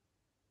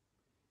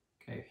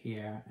go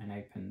here and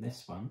open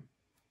this one.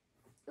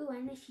 Ooh,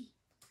 I'm Mickey.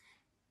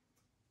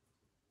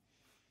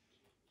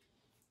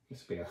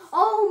 This will be a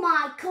Oh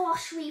my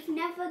gosh, we've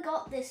never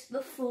got this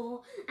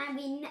before, and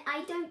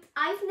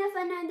I've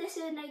never known this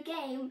in a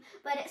game,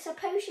 but it's a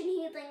potion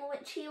healing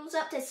which heals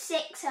up to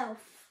 6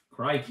 health.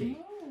 crikey.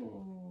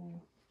 Ooh.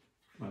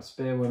 Well,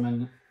 spear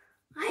woman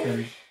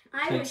can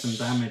take some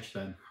damage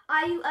then.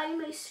 I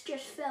almost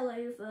just fell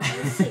over.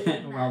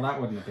 Seeing Well, that.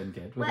 that wouldn't have been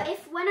good, would Well, it?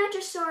 when I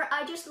just saw it,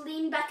 I just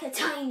leaned back a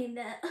tiny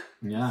bit.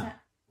 Yeah. Yeah,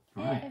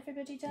 Right.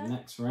 everybody done?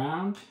 Next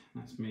round,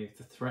 let's move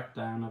the threat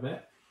down a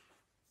bit.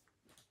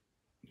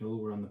 Oh,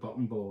 we're on the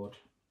bottom board.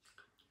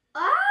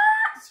 Ah!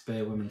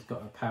 Spear woman's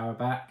got her power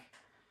back.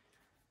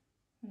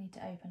 We need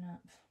to open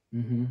up.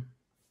 Mm-hmm.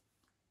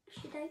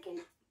 Should I go?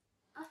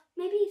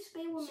 Maybe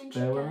Spear Woman should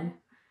Spear go. woman,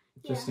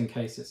 just in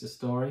case it's a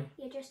story.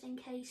 Yeah, just in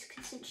case,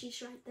 cause since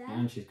she's right there.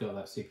 And she's got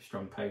that super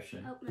strong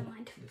potion. Oh, never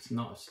mind. It's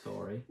not a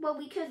story. Well,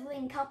 we could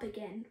link up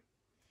again.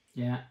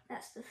 Yeah,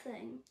 That's the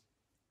thing.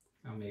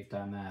 I'll move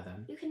down there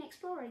then. You can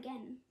explore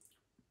again.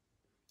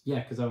 Yeah,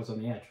 because I was on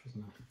the edge,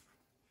 wasn't I?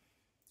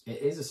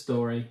 It is a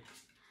story.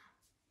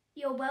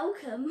 You're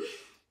welcome.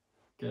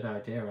 Good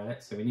idea,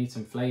 Alex. So we need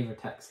some flavour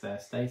text there,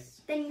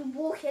 Stace. Then you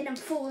walk in and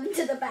fall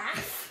into the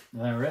bath.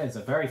 There is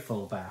a very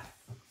full bath.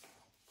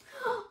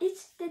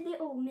 It's the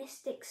little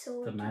mystic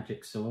sword The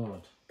magic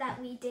sword.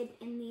 that we did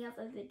in the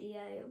other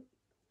video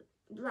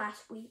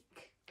last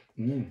week,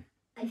 Mm.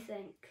 I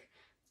think.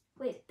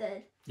 With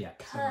the Yeah.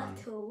 so on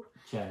turtle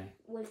J.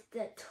 with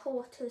the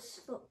tortoise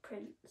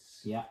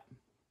footprints. Yeah.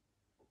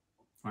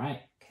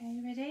 Right.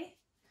 Okay, ready?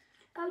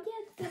 Oh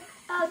yeah,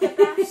 the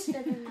bath's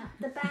done that.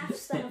 The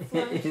bath's done a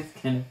flush.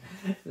 It's gonna,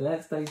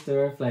 let's Stace do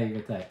her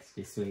flavour text,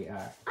 you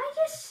sweetheart.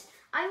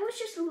 I was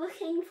just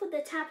looking for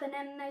the tap and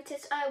then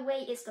noticed, oh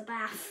wait, it's the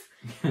bath.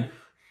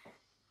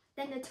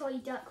 Then the toy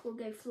duck will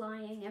go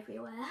flying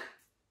everywhere.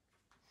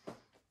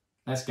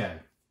 Let's go.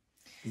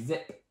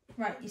 Zip.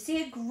 Right, you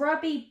see a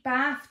grubby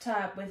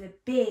bathtub with a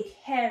big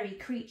hairy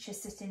creature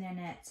sitting in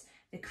it.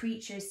 The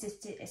creature is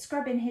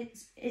scrubbing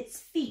its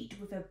feet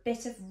with a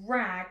bit of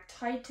rag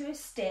tied to a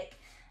stick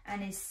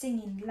and is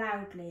singing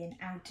loudly and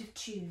out of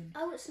tune.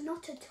 Oh, it's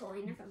not a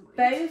toy, never mind.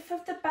 Both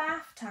of the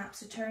bath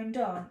taps are turned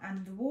on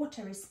and the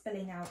water is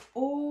spilling out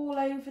all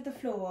over the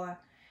floor.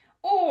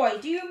 Oi,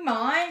 do you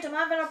mind? I'm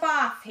having a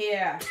bath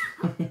here.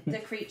 The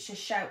creature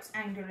shouts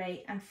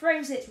angrily and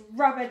throws its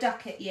rubber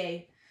duck at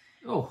you.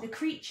 Oh. The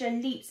creature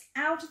leaps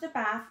out of the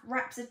bath,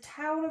 wraps a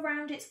towel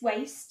around its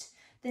waist,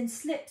 then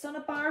slips on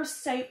a bar of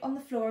soap on the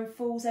floor and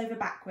falls over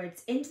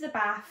backwards into the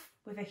bath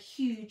with a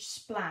huge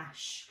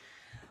splash.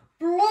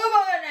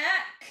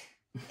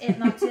 Blubberneck, it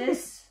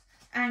mutters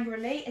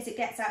angrily as it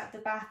gets out of the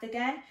bath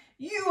again.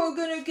 You are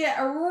gonna get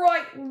a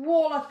right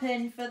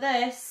walloping for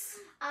this.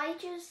 I'm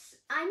just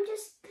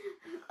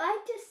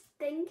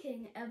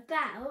thinking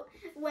about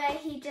where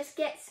he just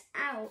gets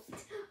out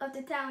of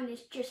the tower and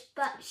his just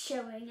butt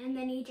showing, and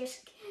then he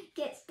just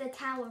gets the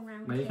tower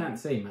around Well, you him. can't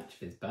see much of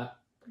his butt.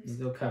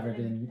 He's all covered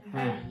in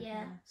hair.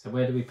 Yeah. So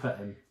where do we put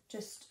him?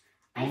 Just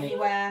Any-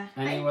 anywhere.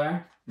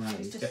 Anywhere? Right,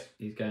 It's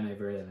he's going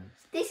over here then.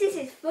 This is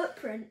his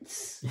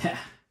footprints. Yeah.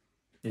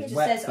 It His just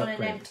wet says on an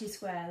footprint. empty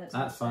square.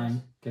 That's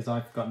fine, because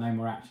I've got no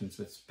more actions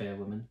with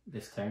Spearwoman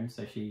this turn,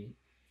 so she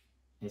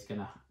is going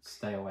to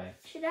stay away.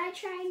 Should I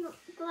try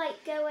and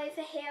like go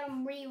over here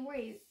and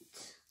reroute?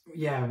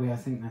 Yeah, I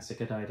think that's a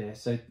good idea.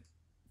 So,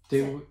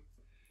 The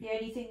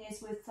only thing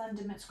is with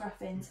Thundermut's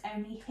Gruffins,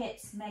 only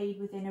hits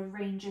made within a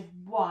range of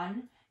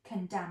 1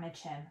 can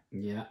damage him.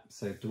 yeah,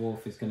 so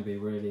Dwarf is going to be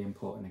really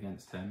important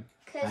against him.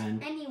 Because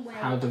And anyway,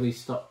 how do we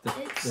stop the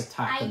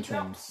tap I and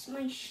dropped things?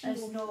 my As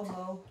shield.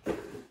 normal.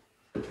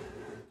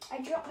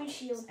 I dropped my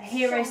shield. A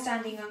hero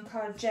standing on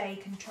card J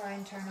can try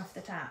and turn off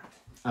the tap.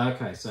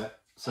 Okay, so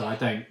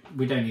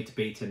we don't need to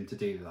beat him to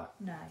do that.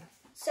 No.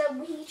 So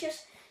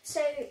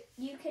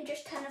you can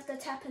just turn off the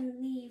tap and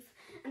leave,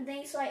 and then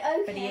it's like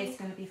okay. But he is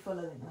going to be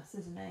following us,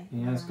 isn't he?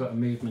 He has got a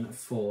movement of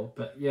 4,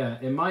 but yeah,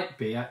 it might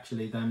be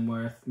actually then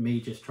worth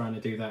me just trying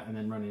to do that and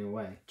then running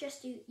away.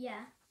 Just do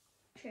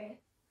true.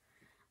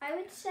 I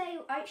would say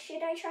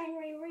should I try and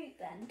reroute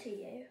then to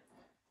you?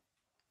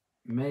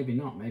 Maybe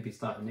not. Maybe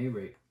start a new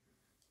route.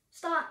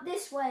 Start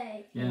this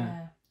way.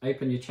 Yeah.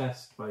 Open your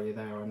chest while you're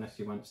there, unless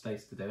you want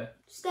Stace to do it.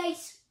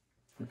 Stace.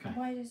 Okay.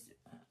 Why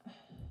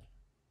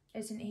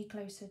isn't he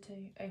closer to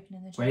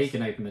opening the chest? Well, he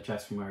can open the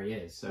chest from where he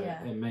is, so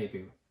Yeah. it may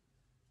be.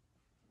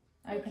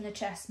 Open the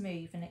chest,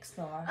 move and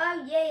explore.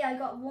 Oh yay! I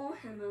got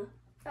Warhammer.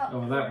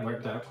 Oh, that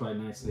worked out quite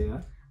nicely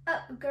then.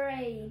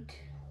 Upgrade.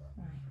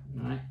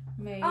 Right.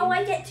 Move. Oh,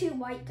 I get 2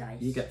 white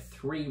dice. You get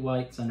 3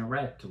 whites and a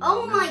red to Oh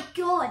roll now, my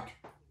god!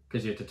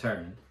 because you're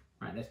determined.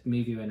 Right, let's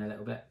move you in a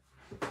little bit.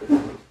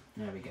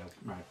 There we go.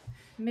 Right.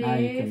 Move. Now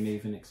you can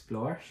move and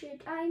explore.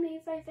 Should I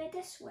move over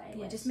this way?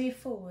 Yeah, just move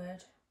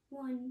forward.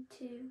 1,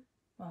 2.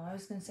 Well, I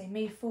was going to say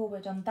move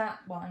forward on that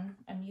one,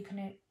 and you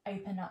can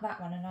open up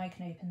that one, and I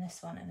can open this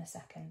one in a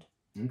second.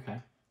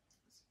 Okay.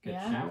 Good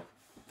Yeah. shout.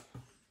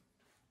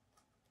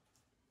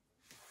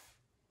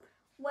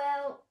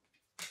 Well,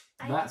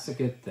 That's a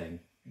good thing.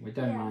 We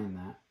don't Yeah. mind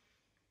that.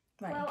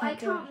 Right, well, you I can't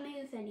do can't it.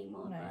 move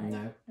anymore. No. Right?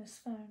 No, That's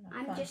fine. That's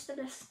I'm fine. just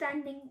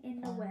standing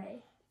in the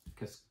way.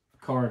 because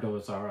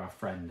corridors are our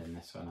friend in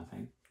this one, I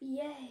think.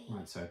 Yay!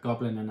 Right, so a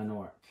goblin and an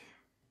orc.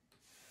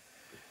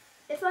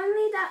 If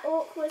only that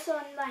orc was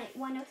on like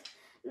one of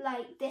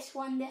like this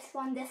one, and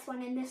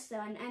this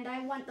one, and I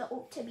want the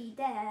orc to be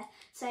there,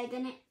 so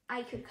then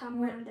I could come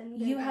round and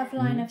go You have there.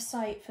 line of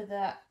sight for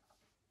that.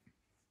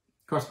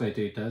 Crossbow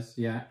dude does,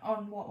 yeah.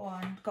 On what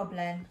one?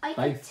 Goblin.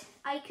 Both.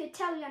 I could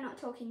tell you're not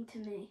talking to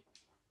me.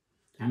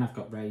 And I've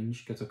got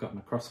range, because I've got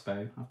my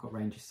crossbow. I've got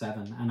range of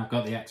 7, and I've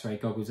got the X-ray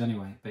goggles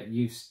anyway. But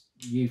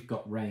you've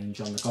got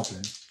range on the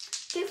goblin.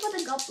 Go for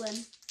the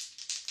goblin.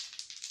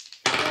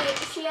 Wait,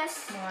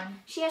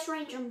 she has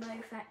range on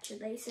both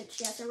actually, since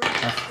she has a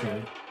range That's of 2.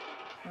 3.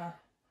 Well,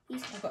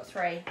 I've got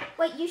 3.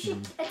 Wait, you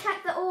should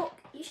attack the orc.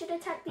 You should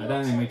attack the I orc.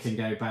 don't think we since-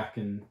 can go back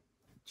and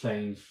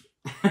change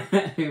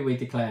who we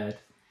declared.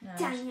 No,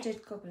 Dang I it.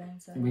 did goblin.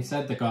 So. We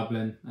said the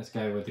goblin. Let's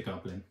go with the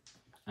goblin.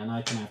 And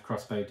I can have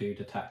crossbow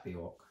dude attack the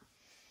orc.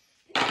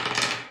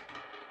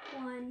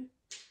 1.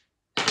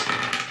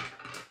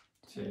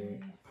 2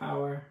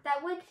 power.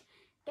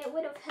 It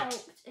would have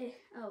helped if.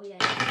 Oh yeah.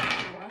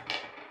 Power.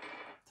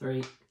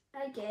 3.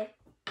 Okay.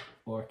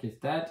 Orc is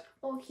dead.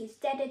 Orc is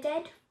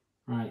dead.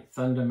 Right,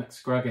 Thunder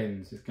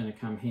McScruggins is going to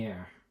come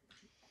here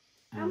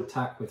and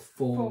attack with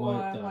 4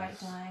 white dice.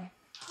 die.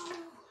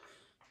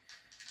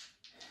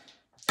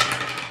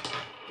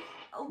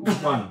 Oh.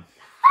 1.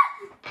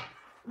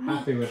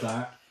 Happy with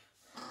that.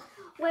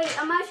 Wait,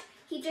 imagine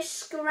he just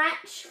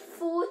scratched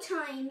 4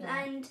 times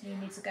and You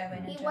need to go in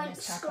and he turn went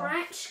his tack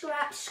off.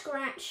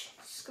 scratch.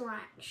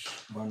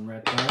 1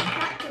 red die.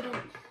 That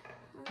didn't.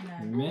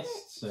 No.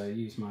 Missed, so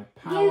use my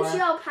power. Use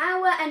your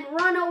power and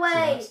run So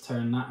away. let's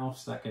turn that off,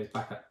 so that goes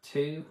back up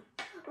 2.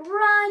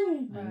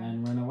 Run. And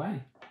then run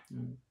away.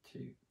 1,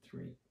 2,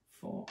 3,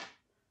 4.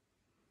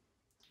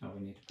 Oh,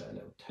 we need to put a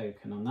little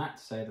token on that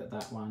to say that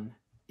that one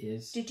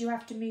is... Did you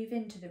have to move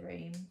into the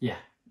room? Yeah.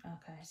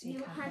 Okay, so you,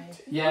 You can't had move.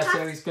 to, Yeah,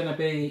 so he's going to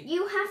be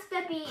you have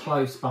to be.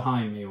 close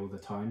behind me all the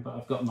time, but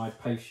I've got my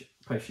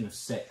potion of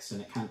 6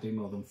 and it can't do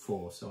more than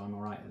 4, so I'm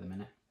alright at the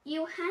minute.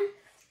 You have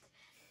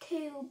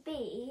to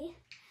be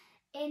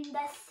in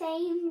the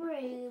same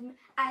room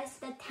as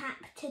the tap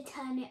to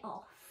turn it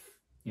off.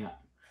 Yeah.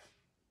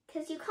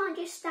 Because you can't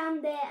just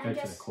stand there Go and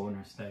to just. the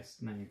corner, Stace,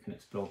 and then you can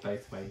explore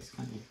both ways,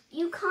 can't you?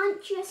 You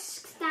can't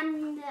just stand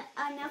in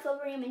another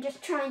room and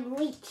just try and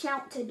reach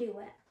out to do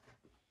it.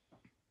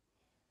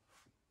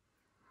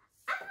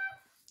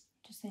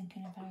 Just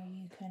thinking of how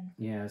you can.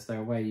 Yeah, is there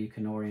a way you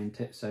can orient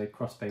it so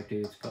crossbow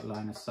dude's got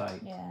line of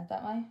sight? Yeah,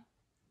 that way.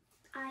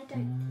 I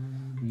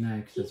don't. No,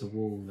 because there's a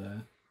wall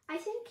there. I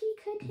think you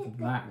could hit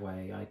the. That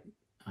way,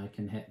 I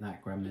can hit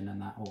that gremlin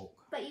and that orc.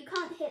 But you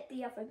can't hit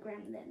the other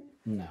gremlin.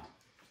 No.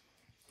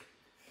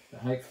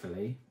 But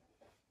hopefully,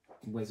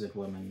 Wizard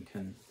Woman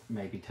can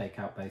maybe take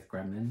out both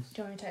gremlins.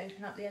 Do you want me to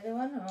open up the other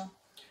one, or?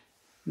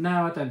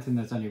 No, I don't think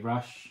there's any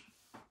rush.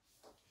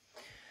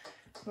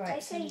 Right, I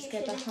so say just you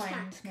go should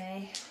behind attack.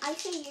 me. I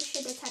say you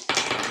should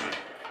attack.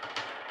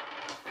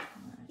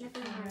 Never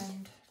mind.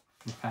 And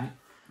Okay.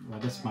 Well,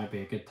 this might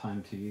be a good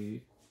time to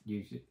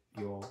use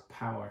your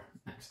power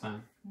next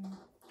time.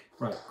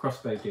 Right,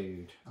 crossbow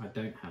dude. I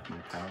don't have my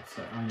power,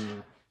 so I'm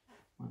gonna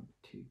 1,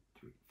 2,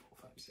 3, 4,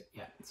 5, 6.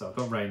 Yeah, so I've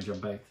got range on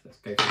both. Let's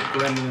go for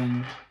the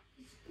gremlin.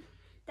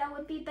 That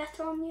would be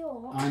better on the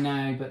orc. I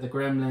know, but the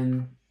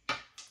gremlin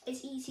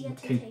It's easier to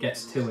take.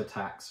 gets 2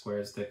 attacks,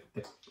 whereas the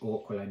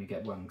orc will only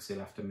get 1 because he'll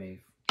have to move.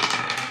 So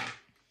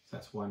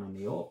that's 1 on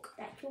the orc.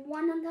 That's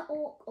 1 on the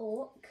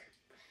orc.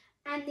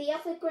 And the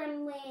other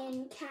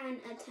gremlin can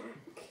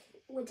attack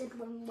Wizard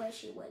Woman where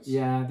she was.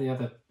 Yeah, the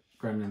other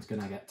gremlin's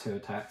gonna get 2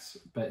 attacks,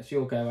 but it's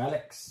your go,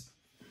 Alex.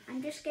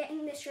 I'm just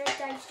getting this red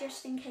dice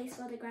just in case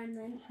for the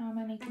gremlin. how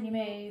many can you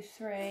move?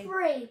 3.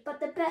 3, but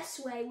the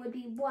best way would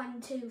be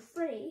 1, 2,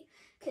 3.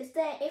 Because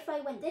there, if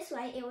I went this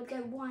way, it would go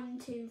 1,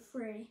 2,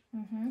 3.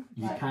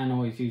 You can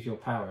always use your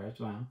power as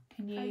well.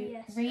 Can you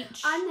yes.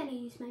 reach, I'm going to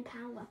use my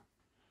power.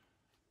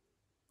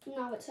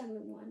 No, it's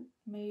only 1.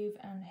 move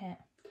and hit?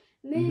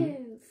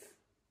 Move.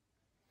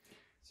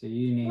 So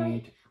you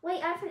need...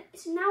 Wait,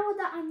 so now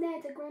that I'm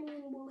there, the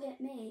gremlin will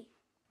hit me.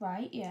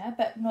 Right, yeah,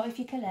 but not if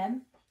you kill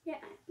him. Yeah,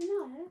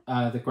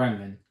 no. The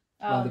gremlin.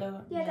 Oh,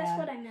 Well, Yeah, that's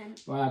what I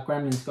meant. Well,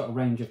 gremlin's got a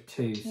range of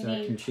 2, so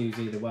need- it can choose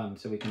either one,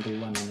 so we can do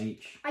 1 on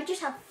each. I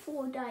just have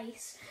 4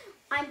 dice.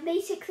 I'm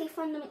basically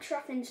from the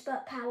McSruffins,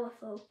 but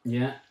powerful.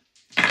 Yeah.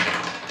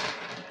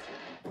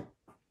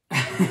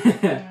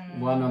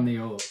 1 on the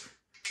orc.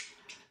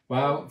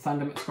 Well,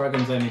 Thunder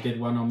McScruggins only did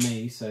 1 on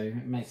me, so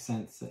it makes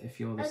sense that if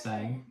you're the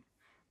same,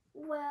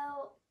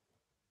 Well,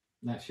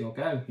 that's your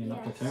go. You're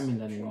not Yes,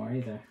 determined anymore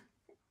either.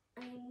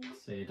 I'm,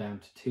 So you're down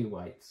to 2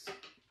 whites.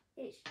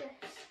 it's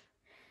just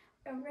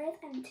a red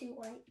and 2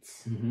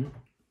 whites.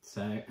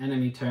 So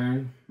enemy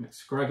turn.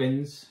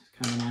 McScruggins is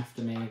coming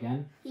after me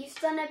again. He's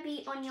gonna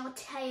be on your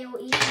tail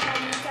even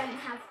though you don't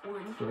have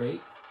one.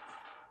 3.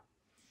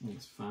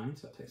 That's fine.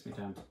 So that takes me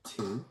down to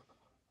 2.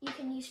 You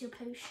can use your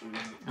potion.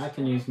 I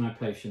can use my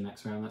potion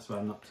next round. That's why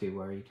I'm not too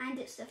worried. And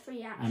it's the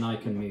free action. And I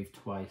can move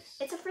twice.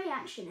 It's a free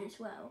action as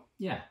well.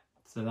 Yeah.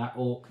 So that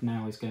orc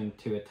now is going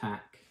to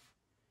attack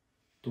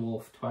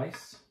dwarf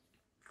twice.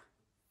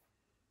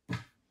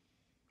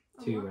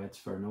 2 what? reds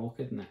for an orc,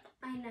 isn't it?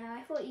 I know,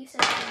 I thought you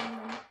said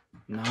something.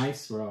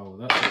 Nice roll.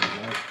 That's what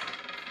I like.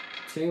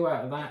 2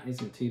 out of that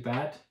isn't too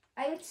bad.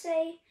 I would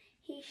say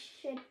he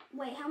should...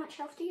 Wait, how much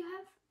health do you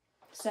have?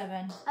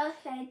 7.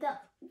 Okay,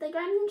 the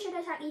gremlin should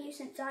attack you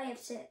since I have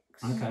 6.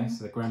 Okay,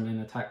 so the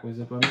gremlin attack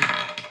Wizard Woman.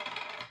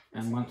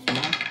 And once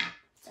more.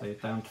 So you're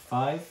down to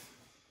 5.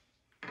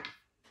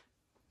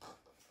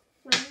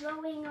 We're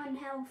lowing on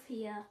health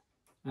here.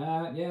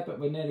 Yeah, but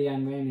we're near the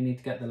end. We only need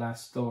to get the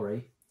last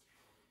story.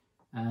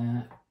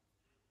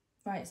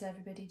 Right, so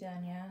everybody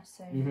done, yeah?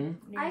 So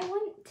I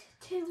want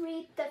to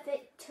read the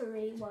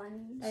victory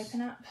ones.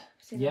 open up.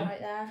 See Yeah. right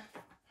there.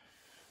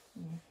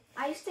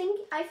 I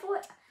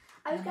thought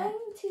I was going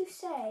to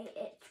say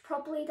it's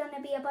probably going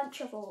to be a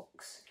bunch of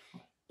orcs.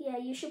 Yeah,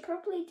 you should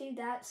probably do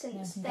that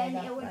since Yeah, then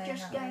that it would way,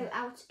 just that go way.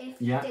 out.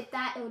 If Yeah. you did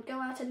that, it would go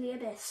out in the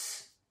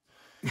abyss.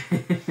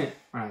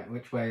 Right,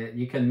 which way?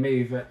 You can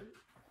move it.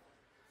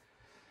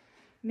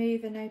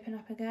 Move and open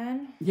up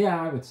again. Yeah,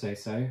 I would say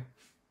so.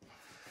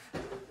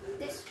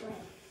 This way.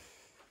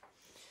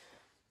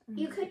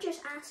 You could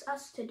just ask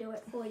us to do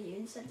it for you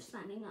instead of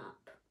standing up.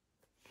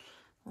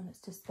 And it's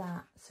just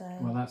that, so...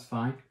 Well, that's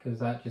fine, because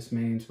that just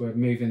means we're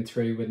moving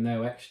through with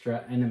no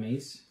extra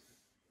enemies.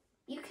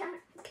 You can't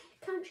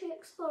you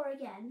explore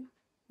again?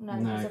 No,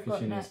 I've because got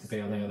she needs next to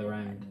be on the other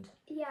end.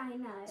 Yeah, I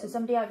know. So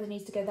somebody either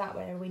needs to go that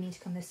way or we need to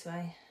come this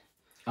way.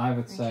 I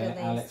would And say kill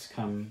these. Alex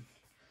come...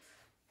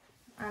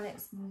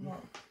 Alex, what?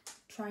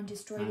 Try and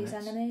destroy these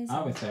Alex. enemies?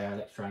 I would say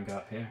Alex try and go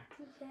up here.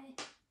 Okay.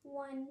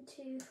 1,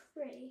 2,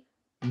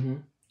 3.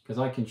 Because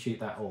I can shoot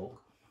that orc.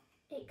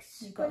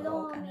 You've got an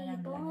orc and an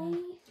Explore me, emblem. boy.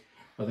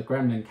 Well, the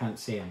gremlin can't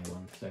see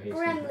anyone, so he's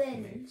going to have to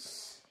move.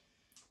 Gremlins.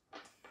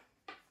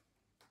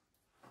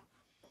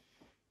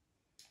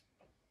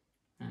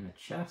 And a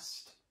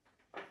chest.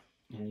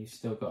 And you've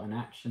still got an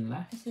action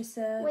left. Is this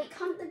a... Wait,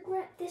 can't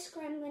this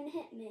gremlin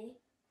hit me?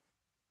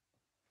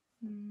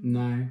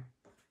 No.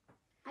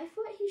 I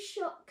thought his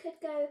shot could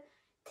go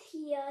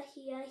here,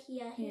 here,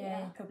 here, here. Yeah,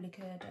 you probably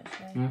could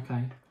actually.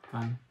 Okay,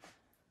 fine.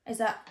 Is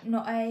that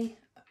not a...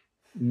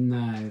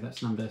 No,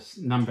 that's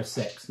number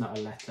 6, not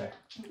a letter.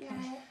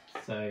 Yeah,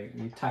 So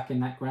you attacking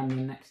that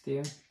gremlin next to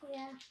you?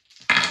 yeah.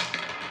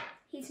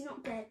 He's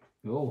not dead.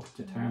 Oh,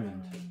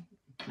 determined.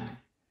 Okay.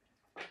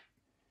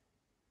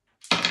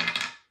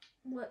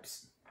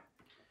 Whoops.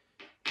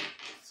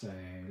 So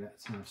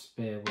let's have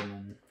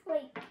Spearwoman.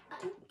 Wait,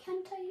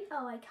 can't I?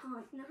 Oh, I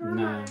can't. Never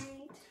No. mind.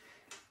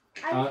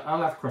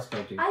 I'll have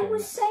crossbow dude. I doing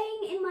was that.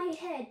 saying in my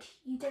head,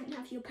 you don't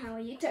have your power,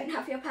 you don't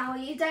have your power,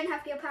 you don't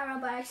have your power,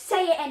 but I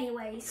say it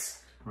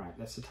anyways. Right,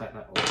 let's attack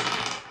that orc.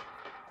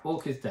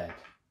 Orc is dead.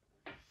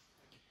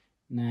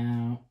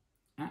 Now,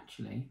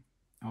 actually,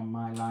 on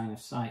my line of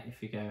sight,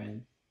 if you go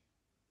in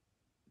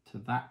to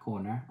that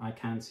corner, I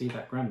can see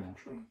that gremlin.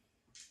 Shoot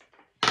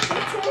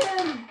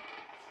him!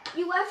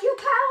 You have your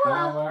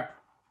power!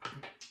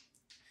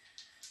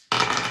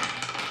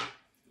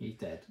 He's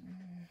dead.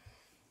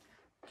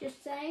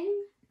 Just saying,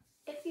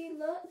 if you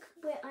look,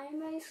 we're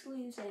almost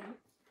losing.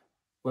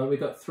 Well, we've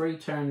got 3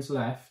 turns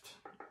left,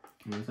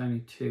 and there's only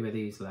 2 of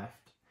these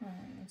left.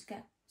 Let's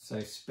get. So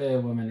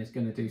Spearwoman is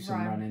going to do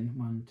some running.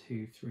 1,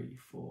 2, 3,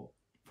 4,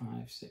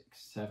 5, 6,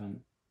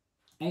 7,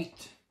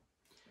 8.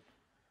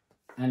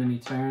 Enemy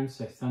turn,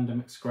 so Thunder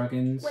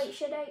McScruggins. Wait,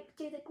 should I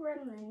do the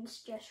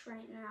gremlins just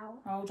right now?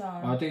 Hold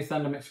on. I'll do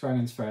Thunder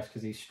McScruggins first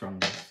because he's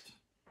strongest.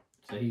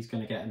 So he's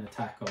going to get an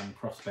attack on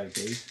Crossbow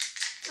Dude.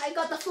 I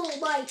got the full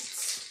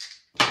whites.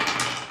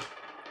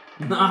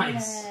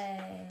 Nice!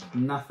 Yay.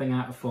 Nothing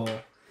out of 4.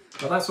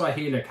 Well, that's why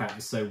Healer Cat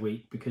is so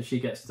weak, because she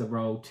gets to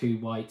roll 2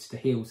 whites to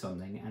heal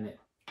something, and it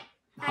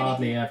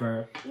hardly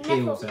ever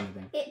heals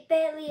anything. It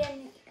barely,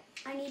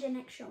 I need an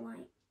extra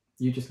white.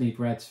 You just need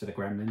reds for the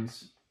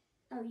gremlins.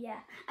 Oh yeah,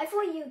 I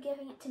thought you were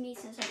giving it to me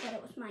since I thought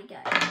it was my go.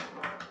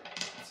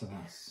 So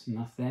that's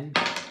nothing.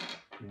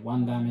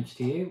 1 damage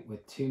to you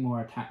with 2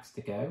 more attacks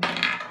to go.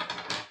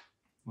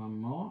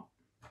 1 more.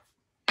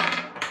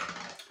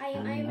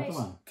 I'm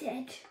almost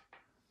dead.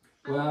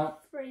 Well,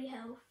 3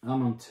 health.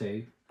 I'm on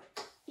 2.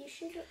 You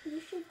should.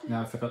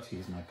 No, I forgot to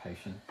use my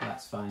potion.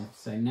 That's fine.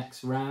 So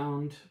next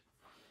round.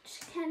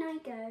 Can I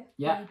go?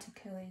 Yeah. I need to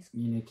kill these.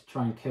 You need to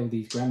try and kill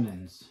these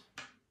gremlins.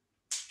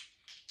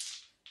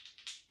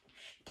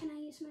 Can I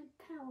use my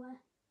power?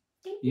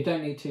 You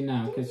don't need to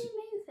now because. Didn't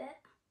you move it?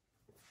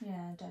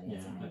 Yeah, Daddy.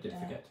 Yeah, I did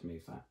forget to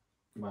move that.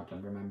 Well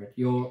done, remembered.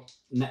 You're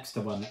next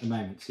to one at the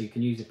moment, so you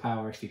can use your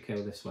power if you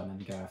kill this one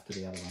and go after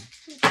the other one.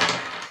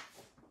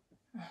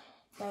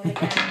 Roll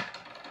again.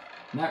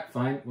 No,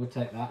 fine. We'll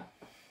take that.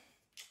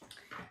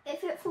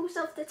 If it falls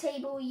off the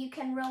table, you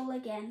can roll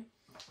again.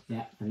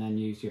 Yeah, and then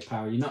use your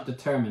power. You're not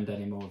determined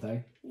anymore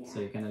though, Yeah. so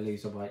you're going to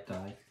lose a white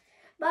die.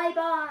 Bye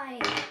bye.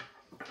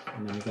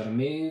 And then you've got to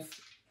move.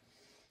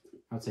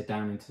 I'd say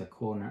down into the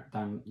corner,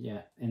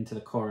 into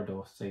the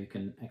corridor, so you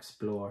can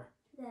explore.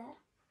 There.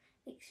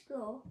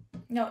 Explore.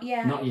 Not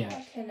yet. Not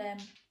yet. Kill him.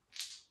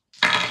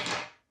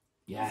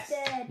 Yes, He's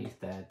dead. he's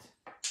dead.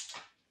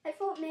 I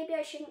thought maybe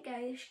I shouldn't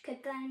go,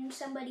 because then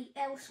somebody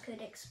else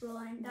could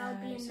explore and that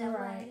would be in their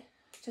way.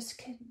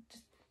 Just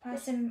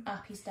pass him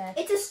up. He's dead.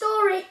 It's a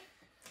story.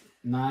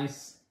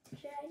 Nice.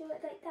 Should I do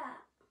it like that?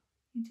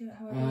 You do it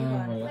however you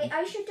want. Well, Wait,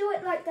 I should do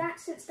it like that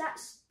since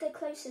that's the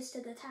closest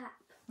to the tap.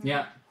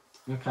 yeah.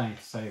 Okay,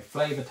 so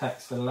flavour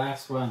text for the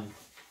last one.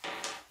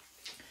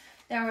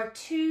 There are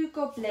 2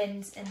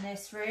 goblins in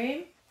this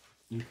room.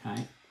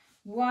 Okay.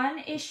 One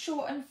is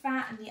short and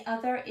fat and the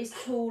other is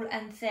tall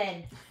and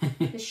thin.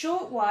 The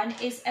short one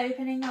is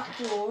opening up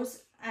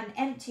drawers and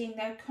emptying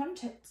their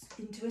contents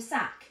into a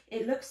sack.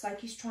 It looks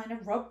like he's trying to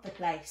rob the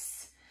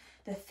place.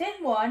 The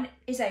thin one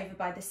is over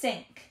by the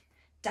sink,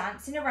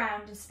 dancing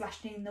around and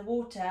splashing in the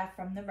water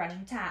from the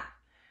running tap.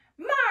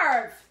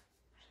 Marv!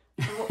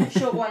 The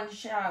short one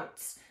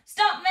shouts,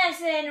 "Stop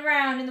messing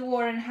around in the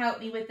water and help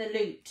me with the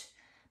loot."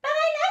 "But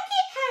I like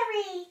it,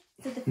 Harry,"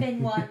 said the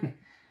thin one.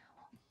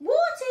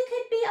 "Water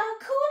could be our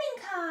calling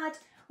card.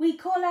 We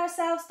call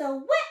ourselves the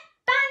Wet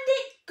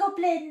Bandit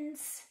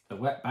Goblins." The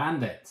Wet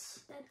Bandits.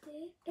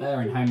 Daddy,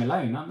 They're in Home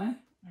Alone, aren't they?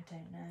 I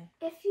don't know.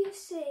 if you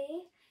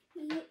see,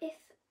 if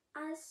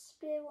as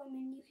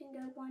Spearwoman you can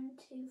go 1,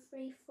 2,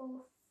 3,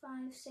 4,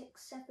 5,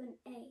 6, 7,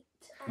 8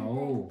 and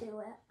Oh. then do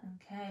it.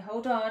 Okay,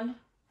 hold on.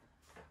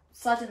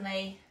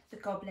 Suddenly, the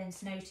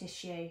goblins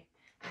notice you.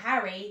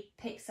 Harry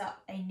picks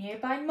up a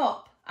nearby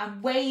mop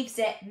and waves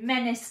it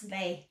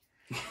menacingly,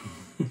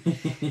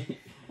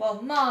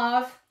 while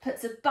Marv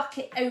puts a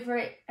bucket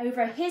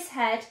over his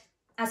head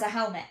as a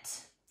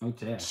helmet. Oh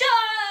dear.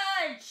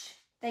 "Charge!"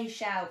 they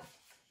shout.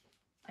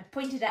 I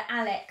pointed at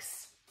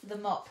Alex for the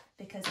mop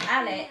because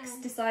Alex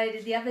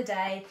decided the other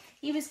day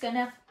he was going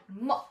to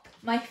mop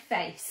my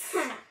face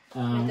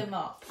with the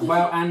mop.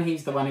 Well, and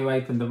he's the one who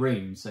opened the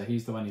room, so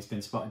he's the one who's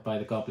been spotted by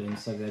the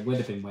goblins, so they would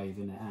have been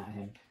waving it at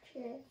him.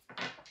 True.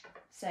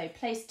 So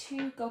place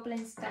 2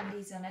 goblin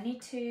standees on any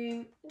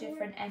 2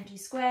 different empty I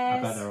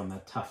squares. bet they're on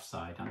the tough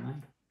side, aren't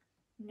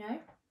they? No.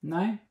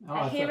 No? Oh,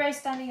 A hero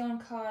standing on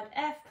card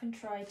F can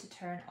try to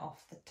turn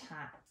off the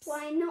taps. Well,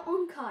 I'm not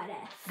on card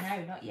F.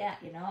 No, not yet,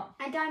 you're not.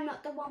 And I'm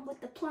not the one with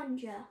the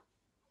plunger.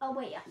 Oh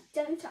wait,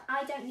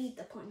 I don't need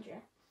the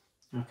plunger.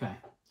 Okay.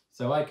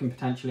 So I can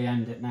potentially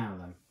end it now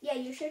then? Yeah,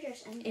 you should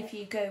just end If it.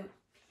 you go,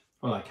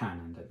 Well, I can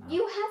end it now.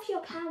 You have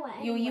your power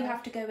you anyway.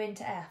 have to go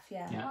into F,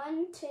 yeah. Yeah.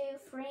 1, 2,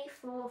 3,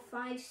 4,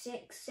 5,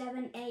 6,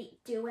 7,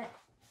 8. Do it.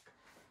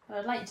 Well,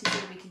 I'd like to see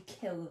if we could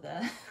kill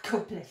the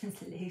goblins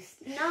at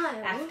least No.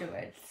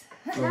 afterwards.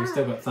 Well, we've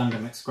still got Thunder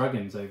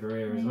McScruggins over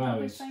here as Maybe well.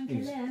 we'll He's try and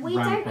kill him. We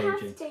don't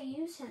rampaging. have to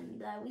use him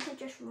though. We could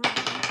just run.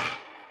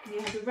 You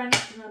have to run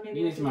it, well, maybe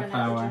Use you my have to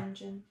run out power. the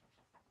dungeon.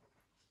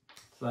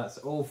 So that's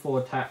all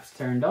 4 taps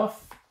turned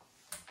off.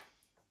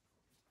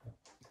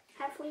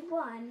 Have we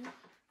won?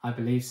 I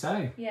believe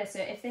so. Yeah, so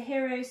if the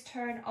heroes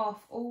turn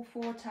off all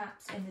 4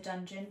 taps in the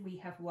dungeon, we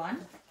have won.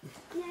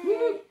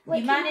 Yay!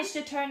 You managed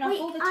to turn off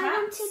all the taps. I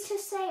wanted to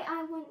say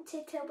I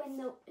wanted to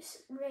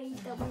read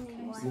the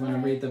winning one. You want to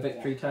read the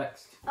victory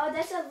text? Oh,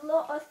 there's a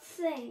lot of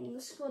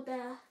things for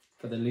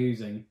the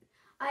losing.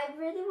 I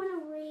really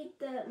want to read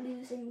the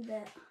losing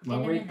bit. Well,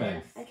 In a read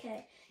minute. both.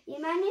 Okay.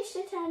 You manage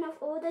to turn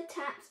off all the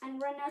taps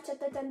and run out of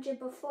the dungeon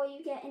before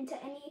you get into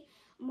any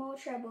more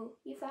trouble.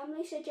 You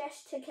firmly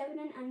suggest to Kevin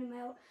and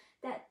Annabelle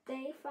that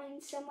they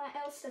find somewhere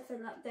else to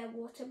fill up their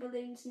water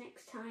balloons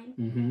next time.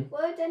 Mm-hmm.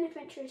 Well done,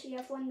 adventurers, you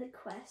have won the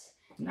quest.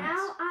 Nice.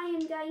 Now I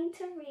am going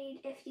to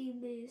read if you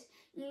lose.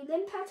 You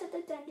limp out of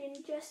the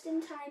dungeon just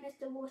in time as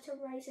the water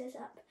rises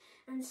up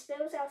and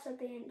spills out of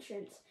the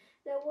entrance.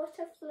 The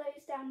water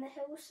flows down the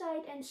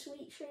hillside and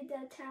sweeps through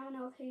the town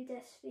of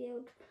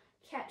Huddersfield,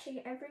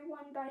 catching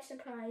everyone by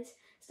surprise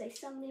as they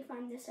suddenly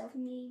find themselves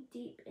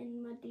knee-deep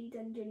in muddy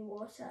dungeon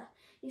water.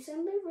 You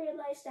suddenly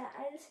realise that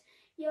as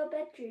your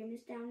bedroom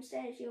is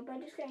downstairs, your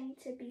bed is going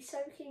to be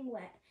soaking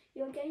wet.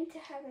 You're going to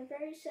have a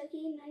very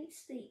soggy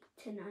night's sleep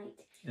tonight.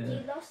 Yeah. You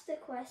lost the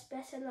quest.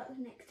 Better luck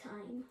next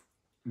time.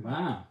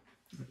 Wow.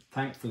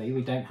 Thankfully,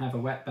 we don't have a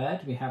wet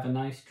bed. We have a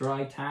nice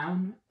dry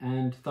town,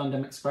 and Thunder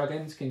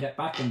McScruggins can get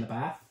back in the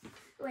bath.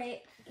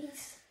 Wait, He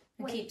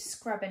keeps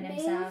scrubbing Move.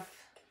 himself.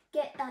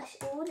 Get us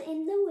all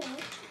in the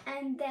way,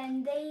 and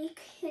then they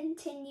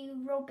continue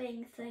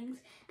robbing things,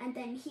 and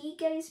then he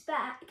goes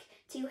back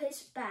to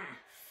his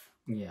bath.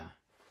 Yeah.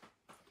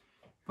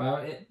 Well,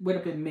 it would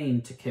have been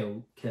mean to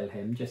kill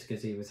him just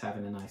because he was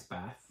having a nice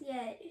bath.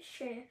 Yeah,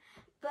 sure,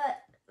 but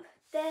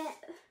there,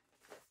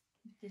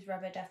 His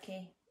rubber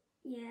ducky.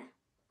 yeah.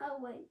 Oh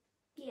wait,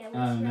 yeah. Oh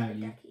where's no, Rubber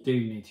you Ducky? do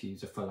need to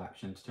use a full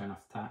action to turn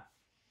off the tap.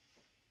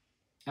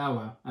 Oh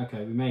well,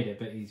 okay, we made it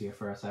a bit easier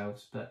for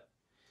ourselves, but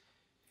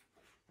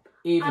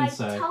even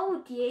so, I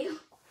told you.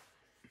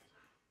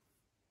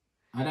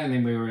 I don't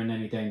think we were in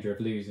any danger of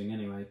losing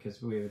anyway,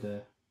 because we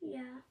would.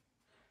 Yeah.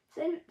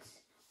 Since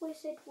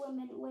Wizard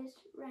Woman was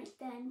right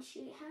then,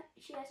 she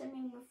has a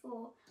minimum of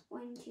 4.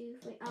 1, 2,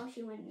 3. Oh,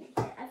 she wouldn't make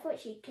it. I thought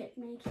she could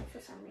make it for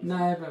some reason.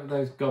 No, but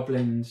those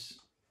goblins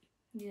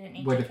You didn't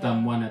need would to have done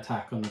kill. one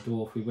attack on the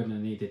dwarf. We wouldn't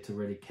have needed to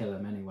really kill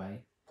him anyway.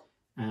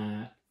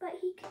 But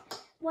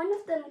one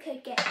of them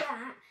could get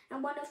that,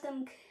 and one of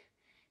them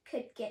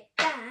could get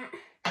that,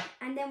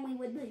 and then we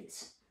would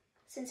lose,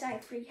 since I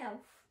have 3 health.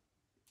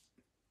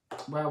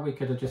 Well, we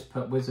could have just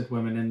put Wizard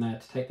Woman in there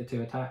to take the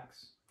 2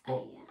 attacks.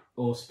 Oh yeah.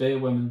 Or Spear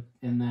Woman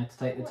in there to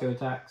take the 2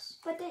 attacks.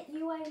 But then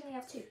you only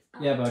have 2.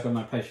 Yeah, but I got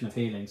my Potion of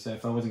Healing, so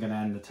if I wasn't going to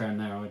end the turn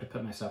there, I would have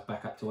put myself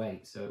back up to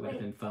 8, so it would have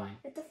been fine.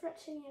 If the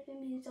threats you have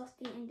been used off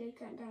the end of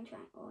current down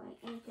track, alright,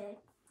 okay.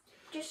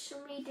 Just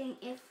reading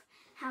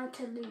how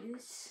to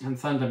lose. And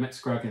Thunder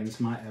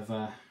McScruggins might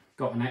have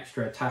got an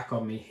extra attack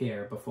on me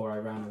here before I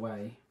ran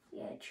away.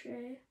 Yeah,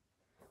 true.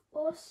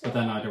 Also, But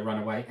then I'd have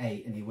run away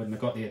 8 and he wouldn't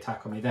have got the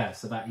attack on me there,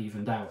 so that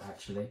evened out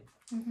actually.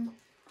 Mm-hmm.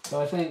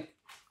 So I think,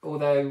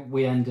 although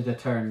we ended a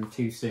turn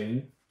too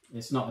soon,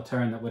 it's not a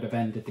turn that would have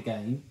ended the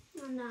game.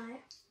 oh, no,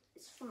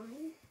 it's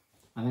fine.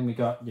 I think we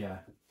got, yeah.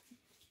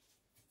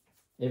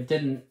 It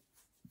didn't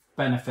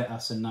benefit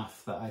us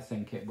enough that I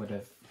think it would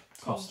have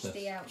cost us,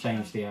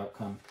 changed the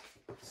outcome.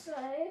 So,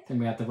 I think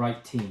we had the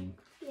right team.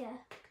 yeah.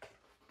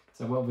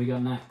 So what have we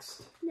got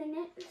next? The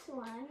next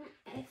one,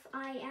 if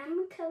I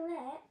am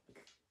correct,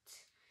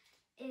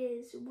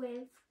 is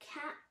with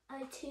Cat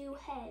o' 2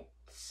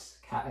 Heads.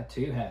 Cat of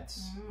 2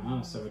 heads.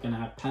 Oh, so we're going to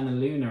have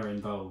Penaluna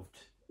involved.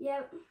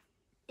 Yep,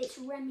 it's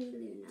Remy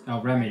Luna.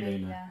 Oh, Remy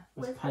Luna.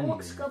 What's With Penny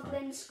orcs, Luna?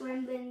 goblins,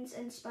 gremlins,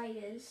 and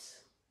spiders.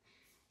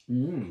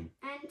 Mm.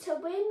 And to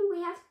win,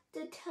 we have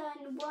to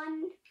turn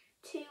 1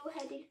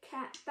 2-headed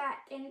cat back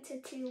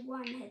into 2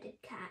 1-headed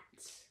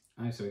cats.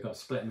 Oh, so we've got to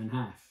split them in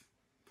half.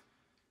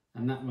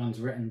 And that one's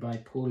written by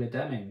Paula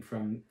Deming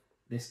from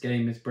This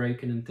Game is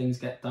Broken and Things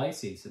Get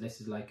Dicey. So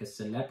this is like a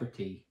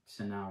celebrity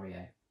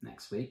scenario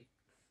next week.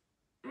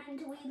 And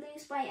we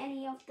lose by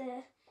any of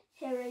the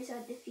heroes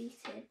are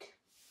defeated.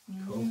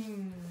 Cool.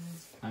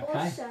 Okay.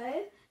 Also,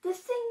 the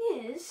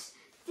thing is,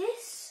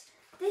 this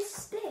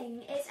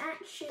thing is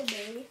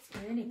actually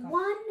Really cool.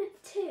 1,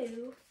 2,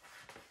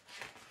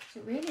 Is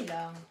it really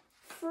long?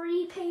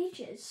 3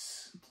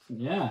 pages.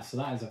 Yeah, so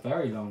that is a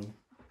very long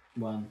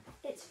one.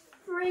 It's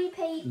 3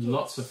 pages.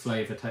 Lots of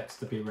flavour text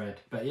to be read.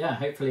 But yeah,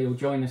 hopefully you'll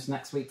join us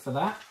next week for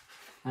that.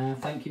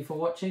 Thank you for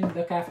watching.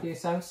 Look after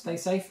yourselves, stay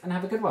safe, and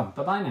have a good one.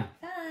 Bye-bye now.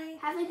 Bye.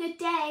 Have a good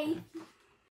day.